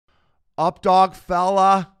Up dog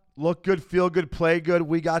fella. Look good, feel good, play good.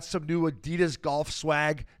 We got some new Adidas golf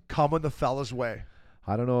swag coming the fella's way.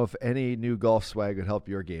 I don't know if any new golf swag would help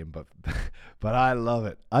your game, but I love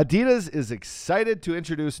it. Adidas is excited to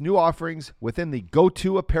introduce new offerings within the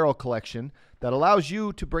Go-To apparel collection that allows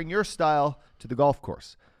you to bring your style to the golf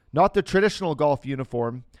course. Not the traditional golf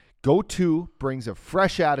uniform, Go-To brings a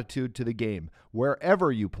fresh attitude to the game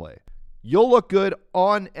wherever you play. You'll look good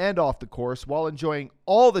on and off the course while enjoying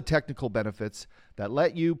all the technical benefits that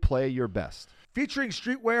let you play your best. Featuring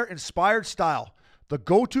streetwear-inspired style, the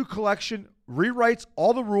Go-To collection rewrites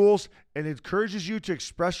all the rules and encourages you to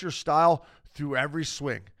express your style through every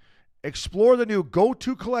swing. Explore the new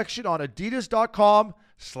Go-To collection on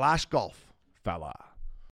adidas.com/golf. Fella.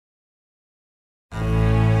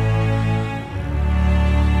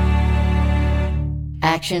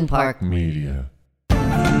 Action Park Media.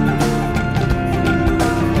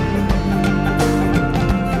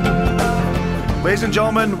 Ladies and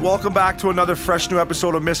gentlemen, welcome back to another fresh new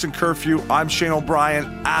episode of Missing Curfew. I'm Shane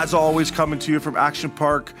O'Brien, as always, coming to you from Action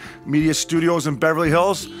Park Media Studios in Beverly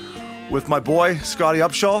Hills with my boy, Scotty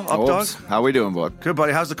Upshaw. Up, dog? How we doing, bud? Good,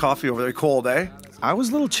 buddy. How's the coffee over there? Cold, eh? I was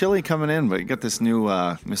a little chilly coming in, but you got this new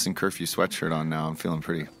Missing Curfew sweatshirt on now. I'm feeling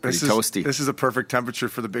pretty toasty. This is a perfect temperature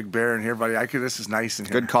for the Big Bear in here, buddy. This is nice in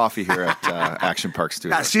here. Good coffee here at Action Park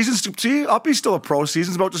Studios. See, Uppy's still a pro.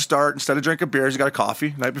 Season's about to start. Instead of drinking beers, you got a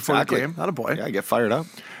coffee night before the game. Not a boy. Yeah, I get fired up.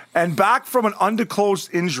 And back from an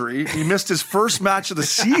undisclosed injury, he missed his first match of the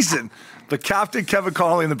season. The captain, Kevin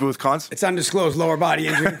Connolly, in the booth, Cons. It's undisclosed lower body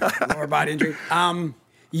injury.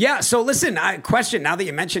 Yeah, so listen, question, now that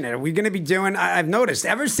you mention it, are we going to be doing, I've noticed,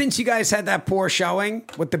 ever since you guys had that poor showing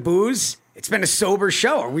with the booze, it's been a sober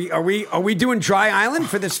show. Are we doing Dry Island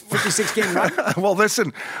for this 56-game run? Well,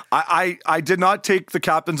 listen, I did not take the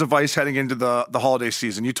captain's advice heading into the holiday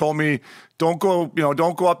season. You told me don't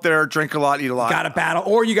go up there, drink a lot, eat a lot. Got to battle,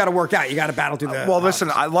 or you got to work out. You got to battle through the. Well, listen,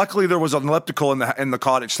 luckily there was an elliptical in the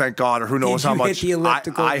cottage, thank God, or who knows how much. Hit the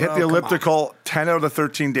elliptical, I hit the elliptical 10 out of the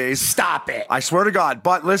 13 days. Stop it! I swear to God.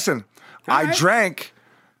 But listen, I drank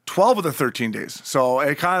 12 of the 13 days, so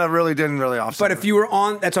it kind of really didn't offset. But if you were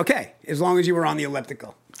on, that's okay, as long as you were on the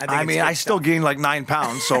elliptical. I still gained like 9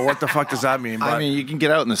 pounds, so what the fuck does that mean? But, you can get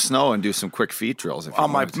out in the snow and do some quick feet drills. If you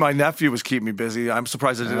want. My nephew was keeping me busy. I'm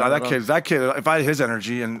surprised I did that kid, if I had his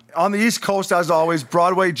energy. And on the East Coast, as always,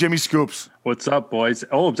 Broadway, Jimmy Scoops. What's up, boys?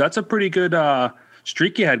 Oh, that's a pretty good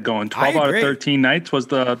streak you had going. 12 out of 13 nights. Was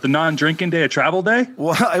the non-drinking day a travel day?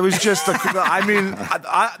 Well, it was just,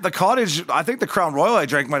 the cottage, I think the Crown Royal I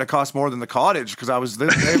drank might have cost more than the cottage because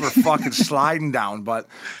they were fucking sliding down. But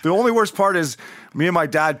the only worst part is me and my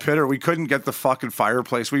dad, Pitter, we couldn't get the fucking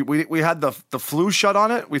fireplace. We had the flue shut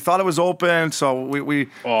on it. We thought it was open, so the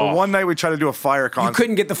one night we tried to do a fire concert. You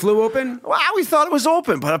couldn't get the flue open? Well, we thought it was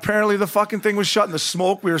open, but apparently the fucking thing was shut in the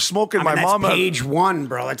smoke. We were smoking. That's page one,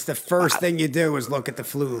 bro. That's the first thing you do is look at the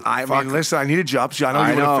flue. I mean, listen, I needed you, Upsy. I know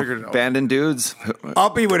you would have figured it out. Abandoned Dudes.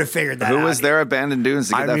 Uppy would have figured that out. Who was there at Abandoned Dunes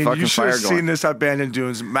to get that fucking fire going? You should have seen this at Abandoned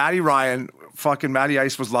Dunes. Matty Ryan, fucking Matty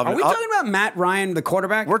Ice was loving it. Are we talking about Matt Ryan, the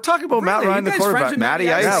quarterback? We're talking about Matt Ryan, the quarterback.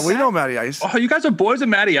 Matty Ice? Yeah, we know Matty Ice. Oh, you guys are boys of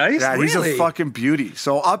Matty Ice? Yeah, he's a fucking beauty.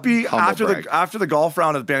 So Uppy, after the golf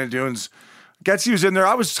round at Abandoned Dunes, Getsy was in there.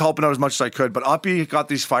 I was helping out as much as I could, but Uppy got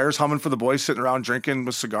these fires humming for the boys sitting around drinking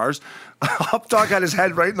with cigars. Updog had his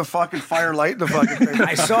head right in the fucking firelight in the fucking thing.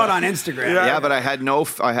 I saw it on Instagram. Yeah, but I had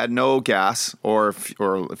no gas or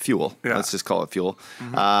fuel. Yeah. Let's just call it fuel.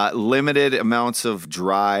 Mm-hmm. Limited amounts of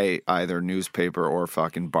dry either newspaper or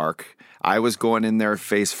fucking bark. I was going in there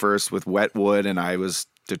face first with wet wood, and I was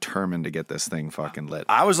determined to get this thing fucking lit.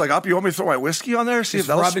 I was like, you want me to throw my whiskey on there? See if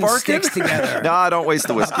that'll rubbing spark sticks it? together. No, don't waste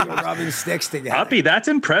the whiskey. Rubbing sticks together. Uppy, that's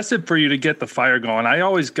impressive for you to get the fire going. I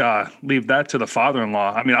always leave that to the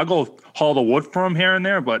father-in-law. I mean, I'll go haul the wood for him here and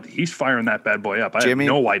there, but he's firing that bad boy up. I have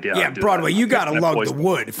no idea. Yeah, Broadway, you got to lug the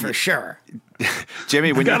wood for sure.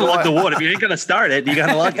 Jimmy, when you gotta lug the wood. If you ain't gonna start it, you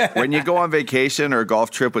gotta lug it. When you go on vacation or a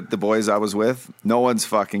golf trip with the boys I was with, no one's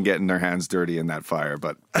fucking getting their hands dirty in that fire.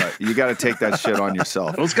 But you got to take that shit on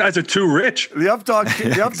yourself. Those guys are too rich. The updog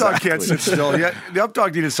can't sit still. The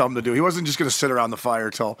updog needed something to do. He wasn't just gonna sit around the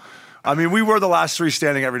fire till. I mean, we were the last three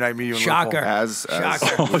standing every night. Me, you, and Shocker.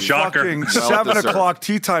 Shocker. Fucking 7 o'clock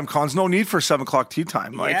tea time, Cons. No need for 7 o'clock tea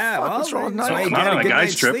time. Like, what's wrong with so that? you get a good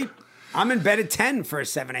night's sleep. I'm in bed at 10 for a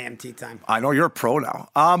 7 a.m. tea time. I know you're a pro now.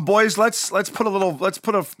 Boys, let's put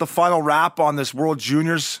the final wrap on this World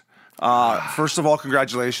Juniors. First of all,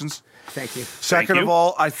 congratulations. Thank you. Second of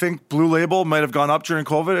all, I think Blue Label might have gone up during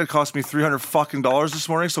COVID. It cost me $300 this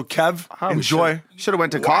morning. So Kev, enjoy. Should have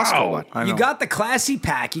went to Costco. You got the classy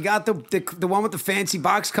pack. You got the one with the fancy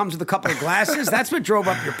box. Comes with a couple of glasses. That's what drove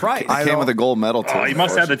up your price. It came with a gold medal too. Oh, you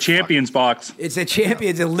must have the Champions box. It's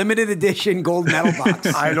a limited edition gold medal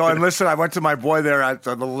box. I know. And listen, I went to my boy there at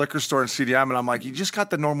the liquor store in CDM, and I'm like, you just got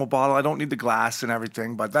the normal bottle. I don't need the glass and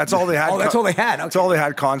everything. But that's all they had. Oh, that's all they had. Okay. That's all they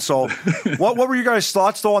had, Con. So what were you guys'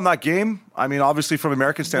 thoughts, though, on that game? I mean, obviously from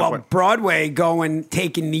American standpoint. Well, Broadway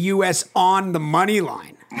taking the U.S. on the money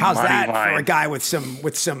line. How's that for a guy with some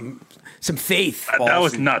faith? That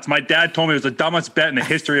was nuts. My dad told me it was the dumbest bet in the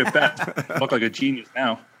history of bets. Look like a genius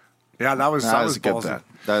now. Yeah, that was a good bet.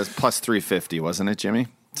 That was plus 350, wasn't it, Jimmy?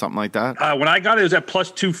 Something like that? When I got it, it was at plus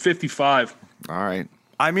 255. All right.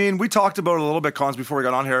 I mean, we talked about it a little bit, Cons, before we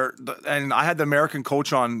got on here, and I had the American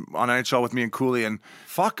coach on NHL with me and Cooley, and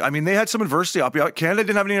fuck, I mean, they had some adversity. Canada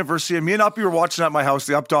didn't have any adversity, and me and Uppy were watching at my house.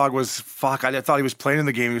 The Updog was, fuck, I thought he was playing in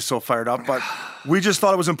the game. He was so fired up, but we just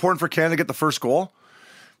thought it was important for Canada to get the first goal.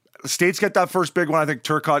 The States get that first big one. I think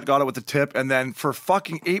Turcotte got it with the tip, and then for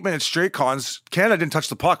fucking 8 minutes straight, Cons, Canada didn't touch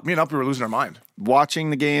the puck. Me and Uppy were losing our mind.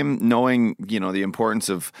 Watching the game, knowing, the importance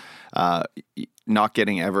of not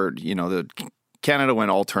getting ever, Canada went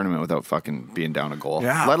all tournament without fucking being down a goal,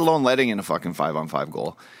 let alone letting in a fucking 5-on-5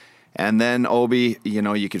 goal. And then Obi,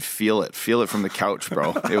 you could feel it from the couch,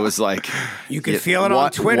 bro. It was like you could feel it on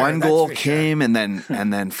Twitter. One goal came, and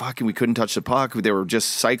then fucking we couldn't touch the puck. They were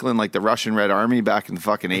just cycling like the Russian Red Army back in the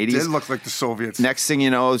fucking 80s. It did look like the Soviets. Next thing you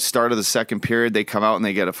know, start of the second period, they come out and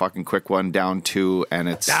they get a fucking quick one down 2, and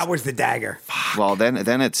that was the dagger. Well, then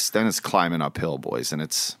it's climbing uphill, boys, and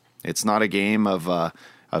it's not a game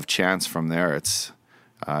of chance from there. It's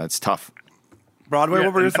tough. Broadway,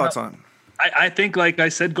 what were your thoughts on it? I think, like I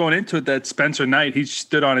said going into it, that Spencer Knight, he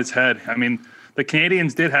stood on his head. I mean, the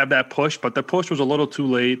Canadians did have that push, but the push was a little too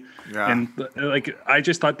late. Yeah. And I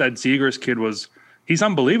just thought that Zegras kid he's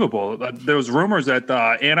unbelievable. There was rumors that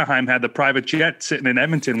Anaheim had the private jet sitting in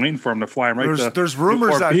Edmonton waiting for him to fly him there's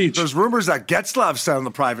rumors that Getzlav sat on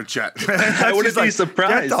the private jet. I wouldn't be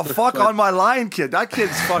surprised. Get the fuck on my line, kid. That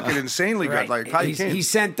kid's fucking insanely good. Like, he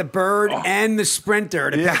sent the bird and the sprinter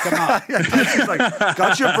to pick him up. He's like,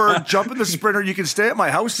 got your bird, jump in the sprinter. You can stay at my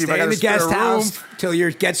house. Stay in the guest house till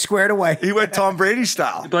you get squared away. He went Tom Brady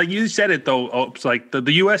style. But like you said it though, it's like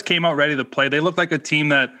the U.S. came out ready to play. They looked like a team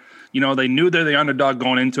that, they knew they're the underdog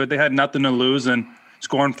going into it. They had nothing to lose, and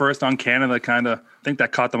scoring first on Canada I think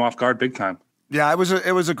that caught them off guard big time. Yeah, it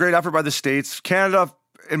was a great effort by the States. Canada,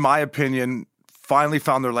 in my opinion, finally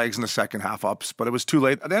found their legs in the second half ups, but it was too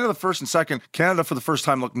late. At the end of the first and second, Canada for the first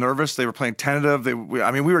time looked nervous. They were playing tentative. We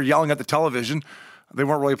were yelling at the television. They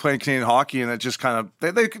weren't really playing Canadian hockey, and it just kind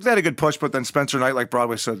of they had a good push, but then Spencer Knight, like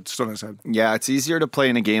Broadway said, stood on his head. Yeah, it's easier to play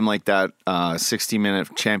in a game like that,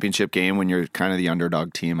 60-minute championship game when you're kind of the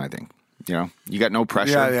underdog team, I think. You got no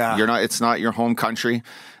pressure. Yeah. It's not your home country.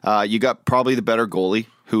 You got probably the better goalie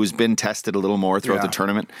who's been tested a little more throughout the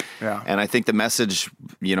tournament. Yeah. And I think the message,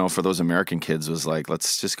 for those American kids was like,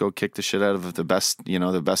 let's just go kick the shit out of the best,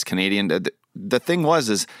 the best Canadian. The thing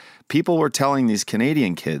is people were telling these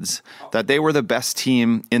Canadian kids that they were the best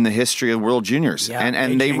team in the history of World Juniors. Yeah,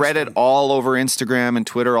 and they read it all over Instagram and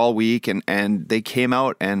Twitter all week. And they came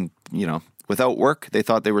out and, without work, they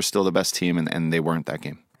thought they were still the best team and they weren't that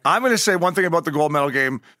game. I'm going to say one thing about the gold medal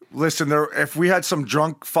game. Listen, if we had some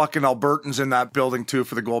drunk fucking Albertans in that building too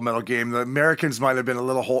for the gold medal game, the Americans might have been a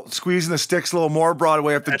little squeezing the sticks a little more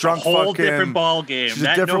Broadway. If the That's drunk a whole fucking different ball game.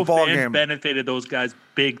 That different ball game benefited those guys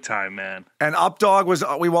big time, man. And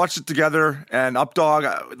Updog we watched it together, and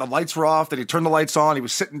Updog, the lights were off. Then he turned the lights on. He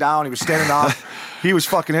was sitting down. He was standing up. He was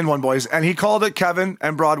fucking in one, boys. And he called it, Kevin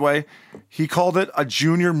and Broadway, he called it a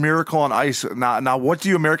junior miracle on ice. Now, what do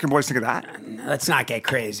you American boys think of that? Let's not get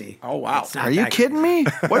crazy. Oh, wow. Are you kidding me?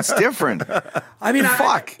 What's different? I mean,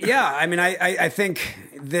 fuck. I think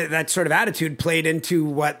that sort of attitude played into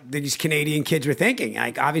what these Canadian kids were thinking.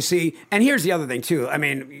 Like, obviously, and here's the other thing, too. I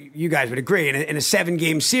mean, you guys would agree. In a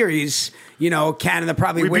 7-game series, Canada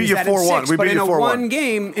probably wins that in 6. But in one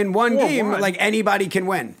game, like, anybody can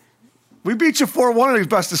win. We beat you 4-1 in these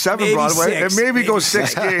best of 7, maybe Broadway. 6, and maybe go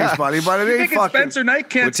 6 games, buddy. But it ain't fucking. Spencer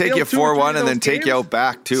Knight can't. We'll take you 4-1 and then take you out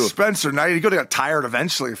back too. Spencer Knight, he could have got tired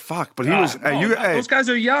eventually. Fuck, but he was. Those guys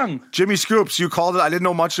are young. Jimmy Scoops, you called it. I didn't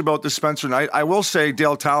know much about this Spencer Knight. I will say,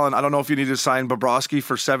 Dale Talon. I don't know if you need to sign Bobrovsky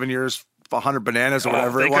for 7 years, 100 bananas or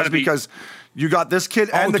whatever it was, because you got this kid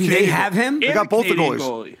and the Canadian. They have him? They got both the goalies.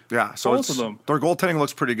 Goalie. Yeah, so both of them. Their goaltending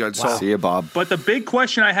looks pretty good. Wow. So see you, Bob. But the big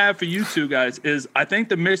question I have for you two guys is, I think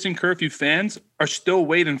the Mission Curfew fans are still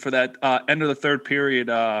waiting for that end of the third period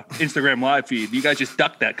Instagram live feed. You guys just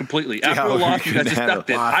ducked that completely. After a loss, you guys just ducked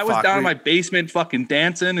it. I was down in my basement fucking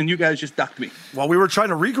dancing, and you guys just ducked me. Well, we were trying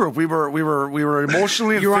to regroup. We were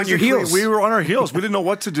emotionally and you were on your heels. We were on our heels. We didn't know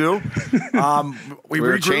what to do. We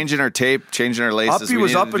were changing our tape, changing our laces. Uppy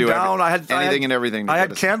was up and down. I had anything and everything. I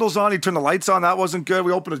had candles on. He turned the lights on. That wasn't good.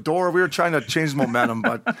 We opened a door. We were trying to change the momentum.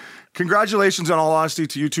 But congratulations, in all honesty,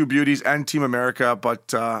 to you two beauties and Team America.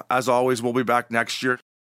 But as always, we'll be back next year.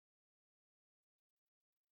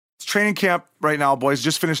 It's training camp right now, boys.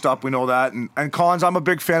 Just finished up. We know that. And Cons, I'm a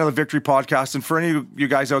big fan of the Victory podcast. And for any of you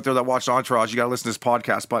guys out there that watch Entourage, you got to listen to this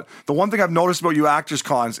podcast. But the one thing I've noticed about you actors,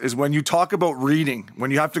 Cons, is when you talk about reading,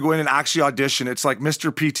 when you have to go in and actually audition, it's like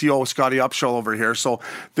Mr. PTO, Scotty Upshall over here. So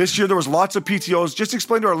this year there was lots of PTOs. Just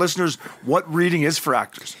explain to our listeners what reading is for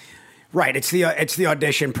actors. Right. It's the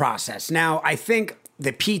audition process. Now, I think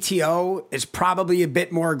the PTO is probably a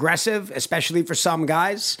bit more aggressive, especially for some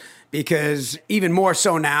guys, because even more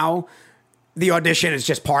so now, the audition is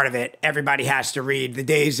just part of it. Everybody has to read. The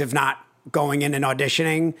days of not going in and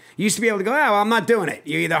auditioning, you used to be able to go, well, I'm not doing it.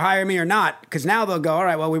 You either hire me or not, because now they'll go, all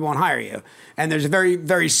right, well, we won't hire you. And there's a very,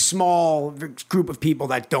 very small group of people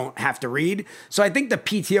that don't have to read. So I think the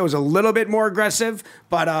PTO is a little bit more aggressive,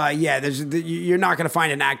 but you're not going to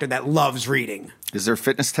find an actor that loves reading. Is there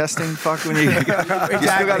fitness testing? Fuck, when you still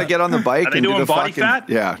got to get on the bike and do doing the body fucking fat?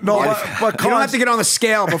 Yeah. No, but you don't have to get on the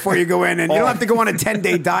scale before you go in, and you don't have to go on a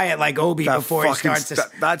 10-day diet like Obi before he starts.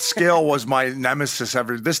 That scale was my nemesis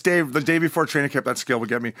ever. The day before training camp, that scale would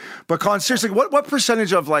get me. But Con, seriously, what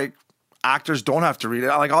percentage of like actors don't have to read it?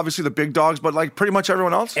 Like obviously the big dogs, but like pretty much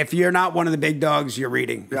everyone else. If you're not one of the big dogs, you're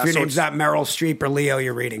reading. Yeah, if your name's not Meryl Streep or Leo,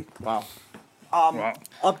 you're reading. Wow.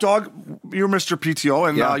 Updog, you're Mr. PTO,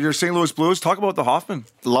 and you're St. Louis Blues. Talk about the Hoffman.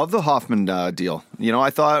 Love the Hoffman deal. You know, I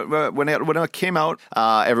thought when it came out,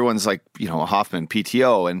 everyone's like, you know, Hoffman,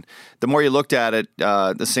 PTO, and the more you looked at it,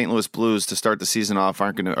 the St. Louis Blues to start the season off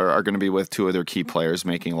are going to be with two of their key players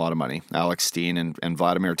making a lot of money, Alex Steen and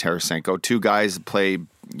Vladimir Tarasenko, two guys that play,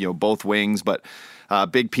 you know, both wings, but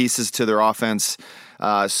big pieces to their offense.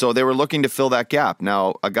 So they were looking to fill that gap.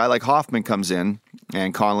 Now, a guy like Hoffman comes in,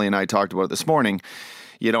 and Connolly and I talked about it this morning.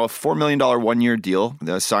 You know, a $4 million one-year deal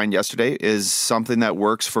signed yesterday is something that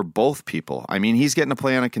works for both people. I mean, he's getting to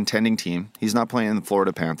play on a contending team. He's not playing the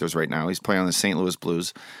Florida Panthers right now. He's playing on the St. Louis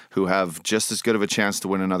Blues, who have just as good of a chance to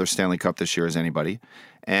win another Stanley Cup this year as anybody.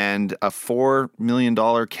 And a $4 million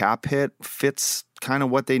cap hit fits kind of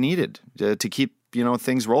what they needed to keep, you know,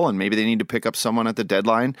 things rolling. Maybe they need to pick up someone at the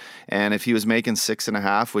deadline. And if he was making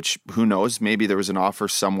 $6.5, which who knows, maybe there was an offer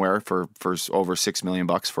somewhere for over $6 million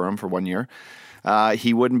for him for 1 year.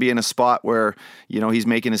 He wouldn't be in a spot where, you know, he's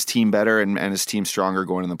making his team better and his team stronger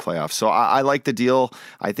going in the playoffs. So I like the deal.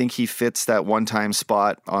 I think he fits that one-time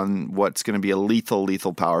spot on what's going to be a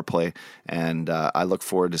lethal power play. And I look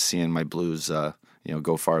forward to seeing my Blues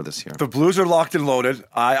go far this year. The Blues are locked and loaded.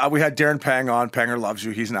 We had Darren Pang on. Panger loves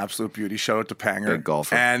you. He's an absolute beauty. Shout out to Panger. Big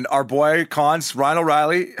golfer. And our boy, Cons, Ryan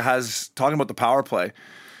O'Reilly, has talking about the power play.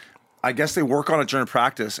 I guess they work on it during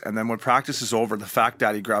practice, and then when practice is over, the Fact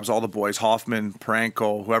Daddy grabs all the boys, Hoffman,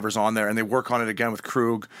 Parenko, whoever's on there, and they work on it again with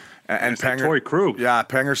Krug. And Panger. Like Torrey Krug. Yeah,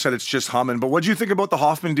 Panger said it's just humming. But what do you think about the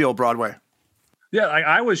Hoffman deal, Broadway? Yeah,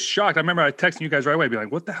 I was shocked. I remember I texted you guys right away, being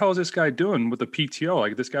like, what the hell is this guy doing with the PTO?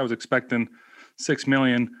 Like, this guy was expecting $6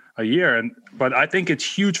 million a year. But I think it's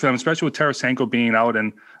huge for them, especially with Tarasenko being out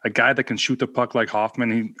and a guy that can shoot the puck like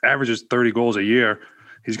Hoffman. He averages 30 goals a year.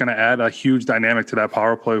 He's going to add a huge dynamic to that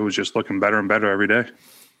power play, who's just looking better and better every day.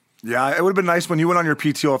 Yeah, it would have been nice when you went on your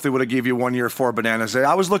PTO if they would have gave you 1 year for bananas.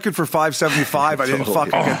 I was looking for $575. I didn't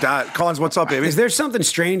fucking get that. Collins, what's up, baby? Is there something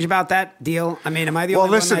strange about that deal? I mean, am I the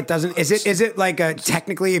only one that doesn't? Is it like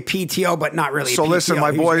technically a PTO, but not really? So a PTO? listen,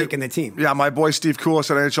 my boy making the team. Yeah, my boy Steve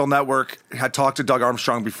Koulis at NHL Network had talked to Doug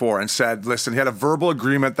Armstrong before and said, listen, he had a verbal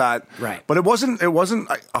agreement that, right? But it wasn't a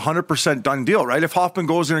 100% done deal, right? If Hoffman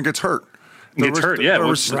goes in and gets hurt.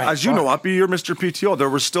 As you know, Uppy, you're Mr. PTO. There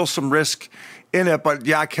was still some risk in it, but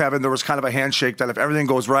yeah, Kevin, there was kind of a handshake that if everything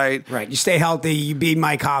goes right, you stay healthy, you be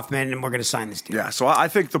Mike Hoffman, and we're going to sign this deal. Yeah, so I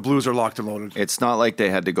think the Blues are locked and loaded. It's not like they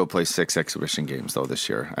had to go play 6 exhibition games though this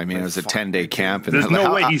year. I mean, it was a 10-day camp. And there's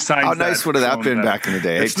no way he signs. How nice would have that been back in the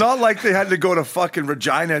day? It's not like they had to go to fucking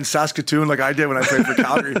Regina and Saskatoon like I did when I played for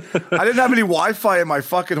Calgary. I didn't have any Wi-Fi in my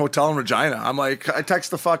fucking hotel in Regina. I'm like, I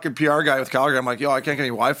text the fucking PR guy with Calgary. I'm like, yo, I can't get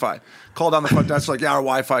any Wi-Fi. Call down the front desk, like, yeah, our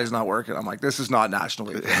Wi-Fi is not working. I'm like, this is not National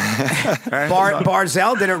League.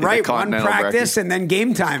 Barzell did it right. One practice and then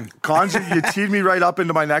game time. Cons, you teed me right up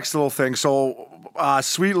into my next little thing. So,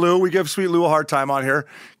 Sweet Lou, we give Sweet Lou a hard time on here.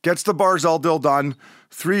 Gets the Barzell deal done.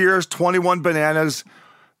 3 years, 21 bananas.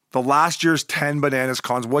 the last year's 10 bananas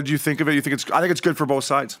cons. What do you think of it? I think it's good for both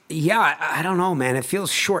sides. Yeah, I don't know, man. It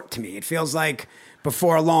feels short to me. It feels like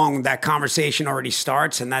before long that conversation already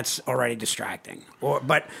starts, and that's already distracting.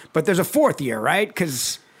 But there's a fourth year, right?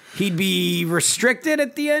 Because he'd be restricted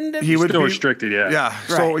at the end. He would Still be restricted, yeah. Yeah,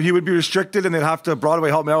 so he would be restricted, and they'd have to, Broadway,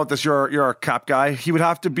 help me out with this. You're a cap guy. He would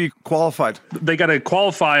have to be qualified. They got to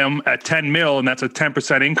qualify him at 10 mil, and that's a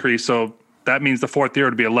 10% increase. So that means the fourth year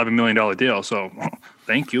would be $11 million deal. So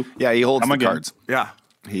thank you. Yeah, he holds the cards. Yeah.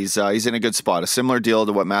 He's in a good spot. A similar deal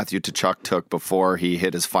to what Matthew Tkachuk took before he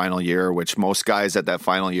hit his final year, which most guys at that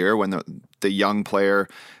final year, when the young player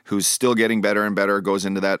who's still getting better and better goes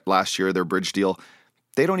into that last year, their bridge deal,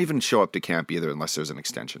 they don't even show up to camp either unless there's an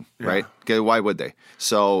extension, right? Okay, why would they?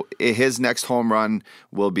 So his next home run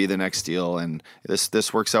will be the next deal, and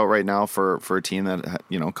this works out right now for a team that,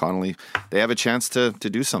 Connolly, they have a chance to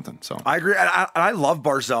do something. So I agree. And I love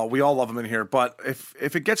Barzal. We all love him in here. But if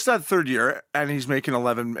it gets that third year and he's making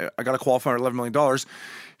I got to qualify for $11 million,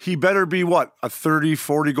 he better be what, a 30,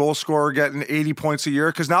 40 goal scorer getting 80 points a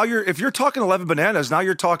year? Because now if you're talking 11 bananas, now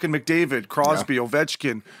you're talking McDavid, Crosby,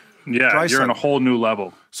 Ovechkin. Yeah, Draisaitl. you're on a whole new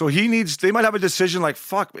level. So they might have a decision like,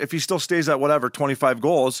 fuck, if he still stays at whatever, 25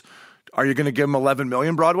 goals, are you going to give him 11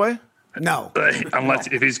 million, Broadway? No. Unless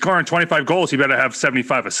if he's scoring 25 goals, he better have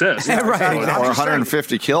 75 assists. Right. or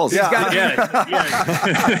 150 kills. Yeah.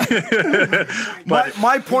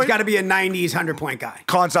 My point. He's got to be a 90s 100-point guy.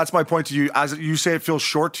 Cons, that's my point to you. As you say, it feels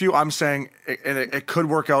short to you. I'm saying it could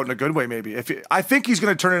work out in a good way, maybe. I think he's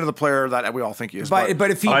going to turn into the player that we all think he is.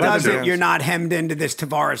 But if he doesn't, you're not hemmed into this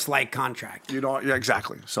Tavares-like contract. You don't. Yeah,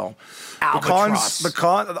 exactly. So Albatross. the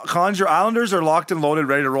cons, your Islanders are locked and loaded,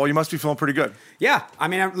 ready to roll. You must be feeling pretty good. Yeah, I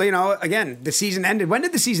mean, again, the season ended. When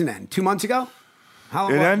did the season end? 2 months ago? How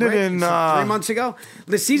long? It ended in 3 months ago.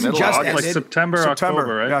 The season just ended. Like September, October,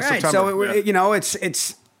 right? Yeah, Right. September. So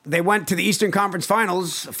it's they went to the Eastern Conference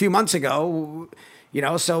Finals a few months ago.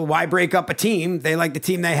 So why break up a team? They like the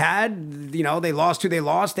team they had. They lost who they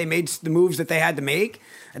lost. They made the moves that they had to make.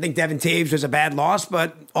 I think Devin Taves was a bad loss,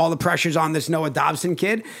 but all the pressure's on this Noah Dobson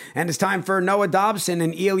kid, and it's time for Noah Dobson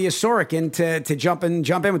and Ilya Sorokin to jump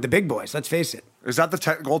in with the big boys. Let's face it. Is that the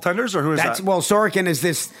goaltenders or who is that? Well, Sorokin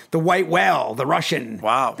is the white whale, the Russian.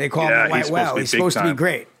 Wow. They call him the white whale. He's supposed to be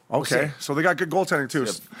great. Okay, so they got good goaltending too.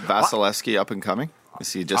 Vasilevsky up and coming.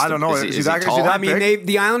 Is he just? I don't know. Is he that tall? I mean,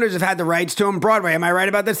 the Islanders have had the rights to him. Broadway, am I right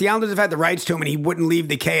about this? The Islanders have had the rights to him, and he wouldn't leave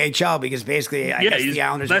the KHL because basically, I guess the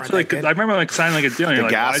Islanders. That's like I remember signing a deal. And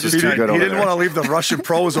gas was He too good over didn't there. want to leave the Russian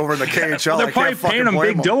pros over in the KHL. They're probably paying him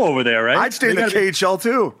big dough over there, right? I'd stay in the KHL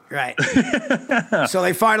too. Right. So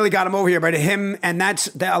they finally got him over here, but him, and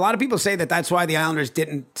a lot of people say that's why the Islanders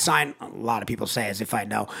didn't sign. A lot of people say, as if I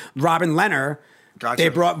know, Robin Lehner. Gotcha. They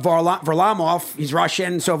brought Varlamov. He's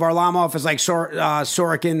Russian, so Varlamov is like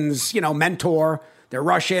Sorokin's, mentor. They're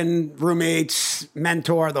Russian roommates,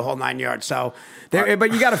 mentor, the whole 9 yards. So,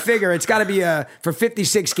 but you got to figure it's got to be for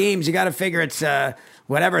 56 games. You got to figure it's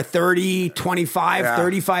 30, 25,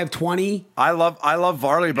 35, 20. I love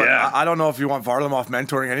Varley, but I don't know if you want Varlamov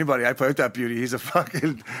mentoring anybody. I played that beauty. He's a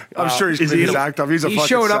fucking. I'm sure he's active. He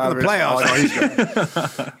showed up in the playoffs. Oh, no, he's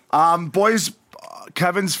good. Boys.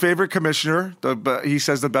 Kevin's favorite commissioner. He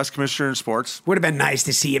says the best commissioner in sports. Would have been nice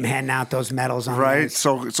to see him handing out those medals on right. Those.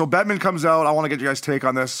 So Bettman comes out. I want to get you guys' take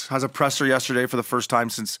on this. Has a presser yesterday for the first time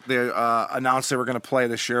since they announced they were going to play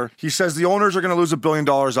this year. He says the owners are going to lose $1 billion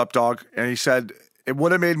up, dog, and he said it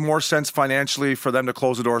would have made more sense financially for them to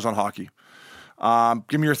close the doors on hockey.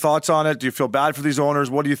 Give me your thoughts on it. Do you feel bad for these owners?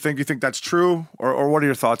 What do you think? Do you think that's true, or what are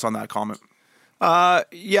your thoughts on that comment?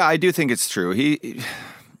 Yeah, I do think it's true.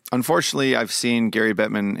 Unfortunately, I've seen Gary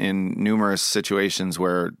Bettman in numerous situations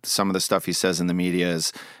where some of the stuff he says in the media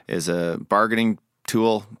is a bargaining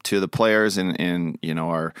tool to the players in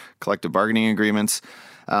our collective bargaining agreements.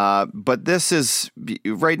 But this is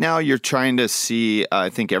right now you're trying to see, I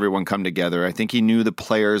think, everyone come together. I think he knew the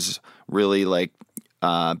players really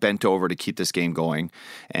bent over to keep this game going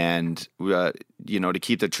and, to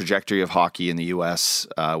keep the trajectory of hockey in the U.S.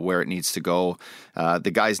 Where it needs to go.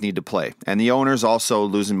 The guys need to play. And the owners also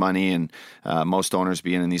losing money, and most owners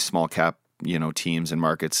being in these small cap, teams and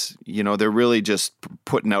markets, they're really just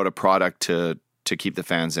putting out a product to keep the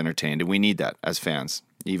fans entertained. And we need that as fans,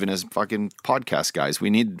 even as fucking podcast guys. We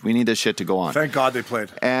need this shit to go on. Thank God they played.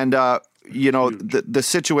 And, the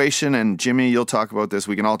situation, and Jimmy, you'll talk about this.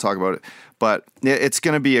 We can all talk about it, but it's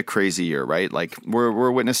going to be a crazy year, right? Like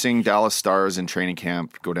we're witnessing Dallas Stars in training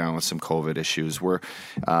camp go down with some COVID issues.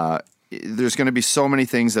 there's going to be so many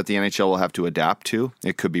things that the NHL will have to adapt to.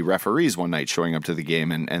 It could be referees one night showing up to the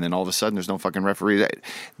game, and then all of a sudden there's no fucking referee.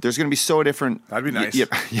 There's going to be so different. That'd be nice. Yeah,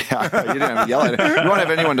 you didn't have to yell at it. You won't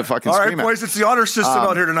have anyone to fucking scream at. All right, boys, it's the honor system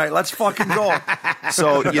out here tonight. Let's fucking go.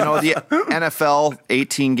 So, the NFL,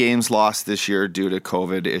 18 games lost this year due to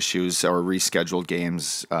COVID issues or rescheduled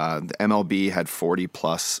games. The MLB had 40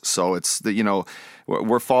 plus. So it's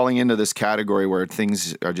we're falling into this category where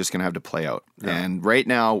things are just going to have to play out. Yeah. And right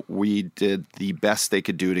now, we did the best they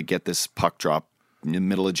could do to get this puck drop in the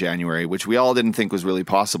middle of January, which we all didn't think was really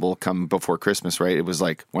possible come before Christmas, right? It was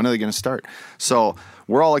like, when are they going to start? So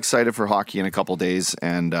we're all excited for hockey in a couple days.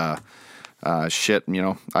 And I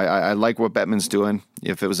like what Bettman's doing.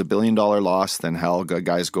 If it was $1 billion loss, then hell,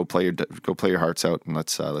 guys, go play your hearts out, and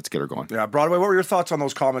let's get her going. Yeah, Broadway, what were your thoughts on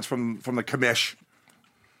those comments from the commish?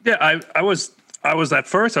 Yeah, I was at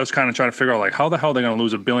first, I was kind of trying to figure out, like, how the hell are they going to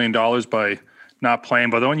lose $1 billion by not playing?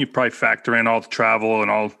 But then when you probably factor in all the travel and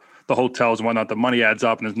all the hotels and whatnot, the money adds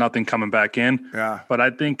up and there's nothing coming back in. Yeah. But I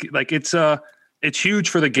think, like, it's huge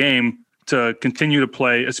for the game to continue to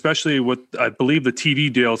play, especially with, I believe, the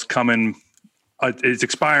TV deals coming. It's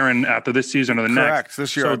expiring after this season or the next. Correct,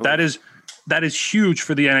 this year. So that is huge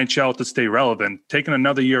for the NHL to stay relevant. Taking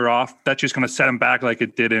another year off, that's just going to set them back like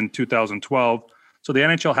it did in 2012. So the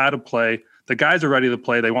NHL had to play. The guys are ready to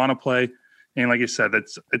play. They want to play. And like you said,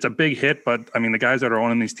 it's a big hit. But, I mean, the guys that are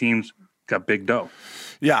owning these teams got big dough.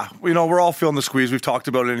 Yeah, we're all feeling the squeeze. We've talked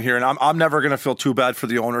about it in here. And I'm never going to feel too bad for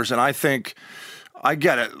the owners. And I think I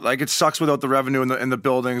get it. Like, it sucks without the revenue in the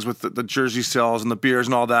buildings with the jersey sales and the beers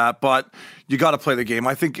and all that. But you got to play the game.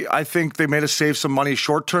 I think they made us save some money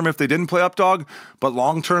short term if they didn't play up dog. But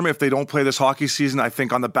long term, if they don't play this hockey season, I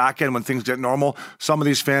think on the back end when things get normal, some of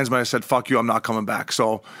these fans might have said, "Fuck you, I'm not coming back."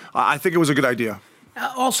 So I think it was a good idea.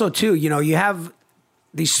 Also, too, you have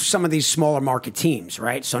some of these smaller market teams,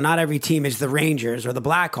 right? So not every team is the Rangers or the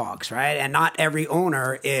Blackhawks, right? And not every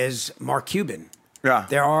owner is Mark Cuban. Yeah,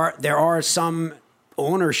 there are some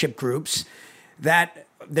ownership groups that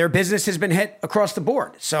their business has been hit across the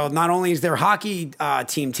board. So not only is their hockey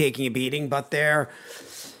team taking a beating, but their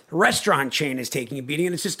restaurant chain is taking a beating,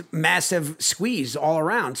 and it's just a massive squeeze all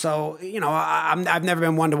around. So, I've never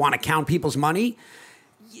been one to want to count people's money.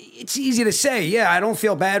 It's easy to say, yeah, I don't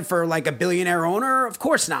feel bad for like a billionaire owner. Of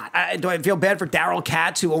course not. Do I feel bad for Daryl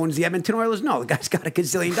Katz, who owns the Edmonton Oilers? No, the guy's got $1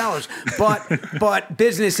 gazillion. But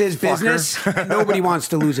business is business. Nobody wants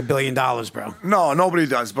to lose $1 billion, bro. No, nobody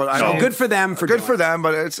does. But I mean, good for them. Good for them.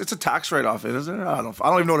 But it's a tax write-off, isn't it? I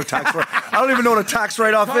don't even know what a tax. I don't even know what a tax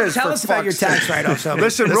write-off is. Tell us about your tax write-off. So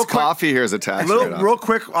listen, this real quick, coffee here is a tax write-off. Real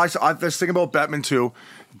quick, I was thinking about Bettman too.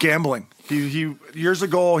 Gambling. He years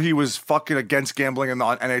ago he was fucking against gambling in the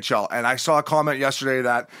NHL, and I saw a comment yesterday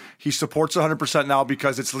that he supports 100% now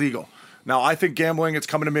because it's legal. Now I think gambling, it's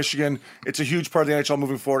coming to Michigan. It's a huge part of the NHL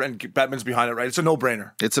moving forward, and Bettman's behind it, right? It's a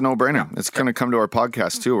no-brainer. It's a no-brainer. It's going to come to our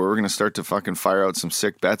podcast too, where we're going to start to fucking fire out some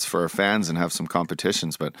sick bets for our fans and have some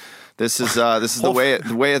competitions. But this is the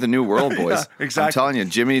way of the new world, boys. Yeah, exactly. I'm telling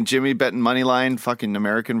you, Jimmy betting money line, fucking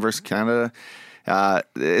American versus Canada.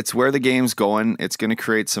 It's where the game's going. It's going to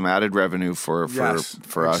create some added revenue for us,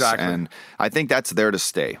 and I think that's there to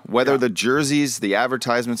stay. Whether the jerseys, the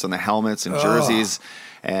advertisements on the helmets and jerseys,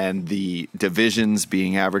 and the divisions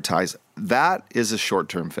being advertised, that is a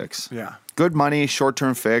short-term fix. Yeah, good money,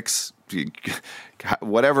 short-term fix.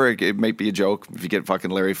 Whatever, it might be a joke if you get fucking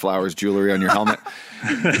Larry Flowers jewelry on your helmet.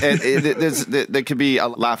 There could be a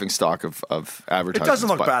laughing stock of advertising. It doesn't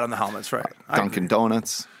look bad on the helmets, right? Dunkin'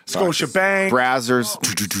 Donuts. Scotiabank. Brazzers.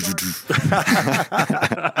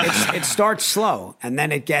 It starts slow, and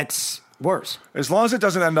then it gets worse. As long as it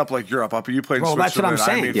doesn't end up like Europe. You played Switzerland. That's what I'm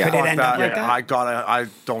saying. Could it end up like that? I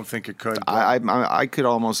don't think it could. I could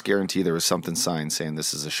almost guarantee there was something signed saying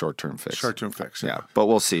this is a short-term fix. Short-term fix, yeah. But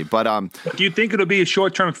we'll see. But do you think it'll be a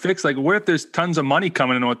short-term fix? Like, what if there's tons of money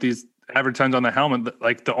coming in with these advertising on the helmet?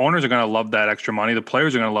 Like, the owners are going to love that extra money. The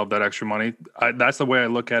players are going to love that extra money. That's the way I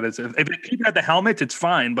look at it. If they keep at the helmets, it's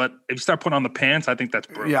fine. But if you start putting on the pants, I think that's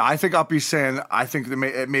brutal. Yeah, I think Uppy's saying I think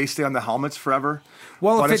it may stay on the helmets forever.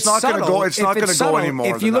 Well, but if it's not going to go, it's not going to go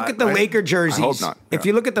anymore. If you look at the Laker jerseys, I hope not. Yeah. If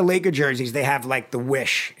you look at the Laker jerseys, they have like the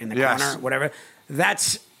wish in the corner, whatever.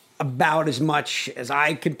 That's about as much as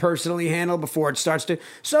I could personally handle before it starts to.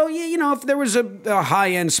 So if there was a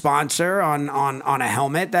high end sponsor on a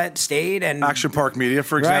helmet that stayed, and Action Park Media,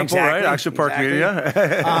 for example, right? Action Park Media.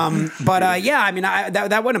 I mean,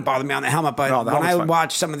 that wouldn't bother me on the helmet. But when I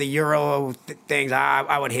watch some of the Euro things,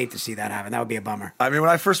 I would hate to see that happen. That would be a bummer. I mean,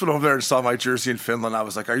 when I first went over there and saw my jersey in Finland, I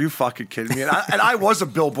was like, "Are you fucking kidding me?" And I was a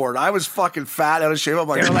billboard. I was fucking fat, out of shape. I'm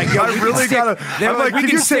like, they were like, "Yo, we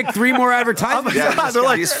can stick 3 more advertisements." They're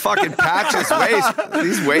like, fucking patches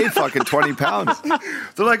he's weighed fucking 20 pounds.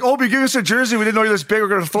 They're like, Obi, give us a jersey. We didn't know you're this big. We're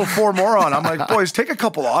going to throw 4 more on. I'm like, boys, take a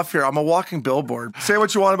couple off here. I'm a walking billboard. Say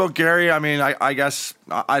what you want about Gary. I mean, I guess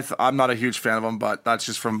I'm not a huge fan of him, but that's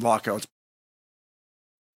just from lockouts.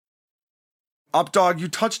 Updog, you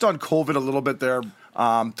touched on COVID a little bit there.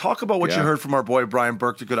 Talk about what you heard from our boy Brian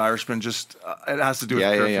Burke, the good Irishman. Just it has to do with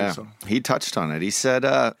curfew. Yeah. So. He touched on it. He said,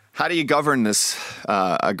 how do you govern this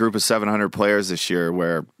a group of 700 players this year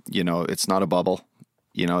where, it's not a bubble?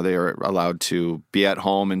 They are allowed to be at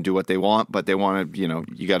home and do what they want, but they want to,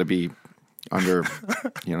 you got to be under,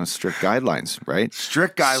 strict guidelines, right?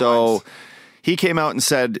 Strict guidelines. So he came out and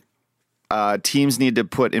said, teams need to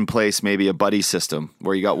put in place maybe a buddy system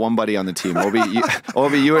where you got one buddy on the team. Obi,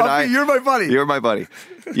 you and I. You're my buddy. You're my buddy.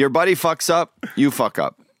 Your buddy fucks up, you fuck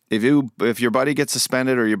up. If your buddy gets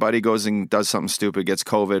suspended or your buddy goes and does something stupid, gets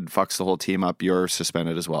COVID, fucks the whole team up, you're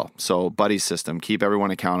suspended as well. So buddy system, keep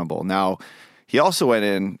everyone accountable. Now, he also went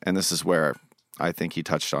in, and this is where I think he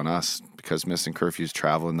touched on us because missing curfew's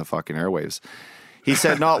traveling the fucking airwaves. He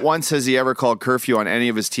said not once has he ever called curfew on any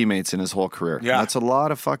of his teammates in his whole career. Yeah. That's a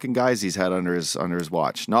lot of fucking guys he's had under his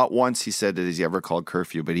watch. Not once he said that he's ever called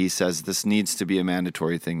curfew, but he says this needs to be a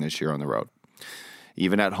mandatory thing this year on the road,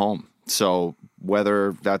 even at home. So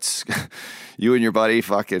whether that's you and your buddy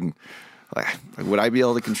fucking... would I be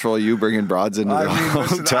able to control you bringing broads into the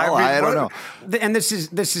hotel? I don't know. And this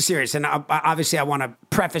is serious. And obviously, I want to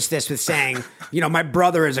preface this with saying, my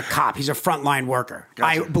brother is a cop. He's a frontline worker.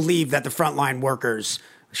 Gotcha. I believe that the frontline workers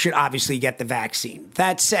should obviously get the vaccine.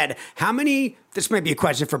 That said, this might be a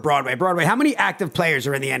question for Broadway. Broadway, how many active players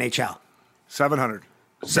are in the NHL? 700.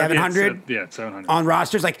 700? Yeah, 700. On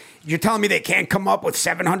rosters? Like, you're telling me they can't come up with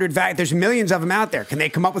 700 There's millions of them out there. Can they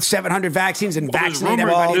come up with 700 vaccines and vaccinate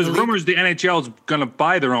everybody? There's rumors the NHL is going to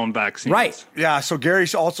buy their own vaccines. Right. Yeah, so Gary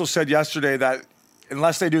also said yesterday that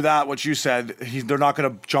unless they do that, what you said, they're not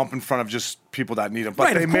going to jump in front of just people that need them.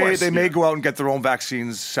 But they may go out and get their own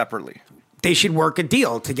vaccines separately. They should work a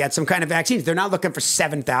deal to get some kind of vaccines. They're not looking for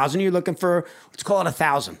 7,000. You're looking for, let's call it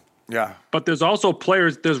 1,000. Yeah. But there's also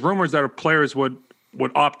there's rumors that players would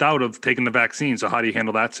opt out of taking the vaccine. So how do you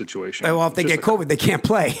handle that situation? Well, if they get COVID, they can't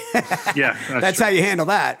play. Yeah. That's how you handle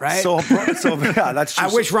that, right? So yeah, that's true.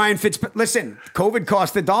 I wish Ryan listen, COVID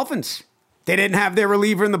cost the Dolphins. They didn't have their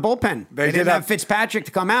reliever in the bullpen. They didn't have Fitzpatrick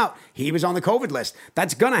to come out. He was on the COVID list.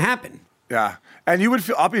 That's going to happen. Yeah. And you would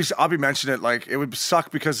feel, Abhi mentioned it, like it would suck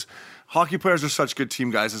because hockey players are such good team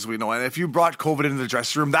guys, as we know. And if you brought COVID into the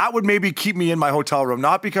dressing room, that would maybe keep me in my hotel room.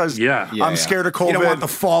 Not because I'm scared of COVID. You don't want the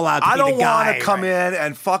fallout to I be the don't want to come in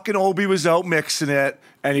and fucking Obi was out mixing it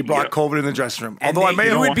and he brought COVID in the dressing room. And although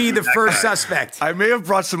you would be the first suspect. I may have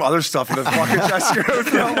brought some other stuff in the fucking dressing room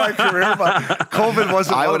throughout my career, but COVID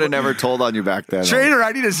wasn't. I would have never told on you back then. Trainer,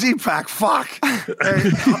 I need a Z-Pack. Fuck.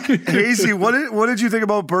 Hey, Hazy, what did you think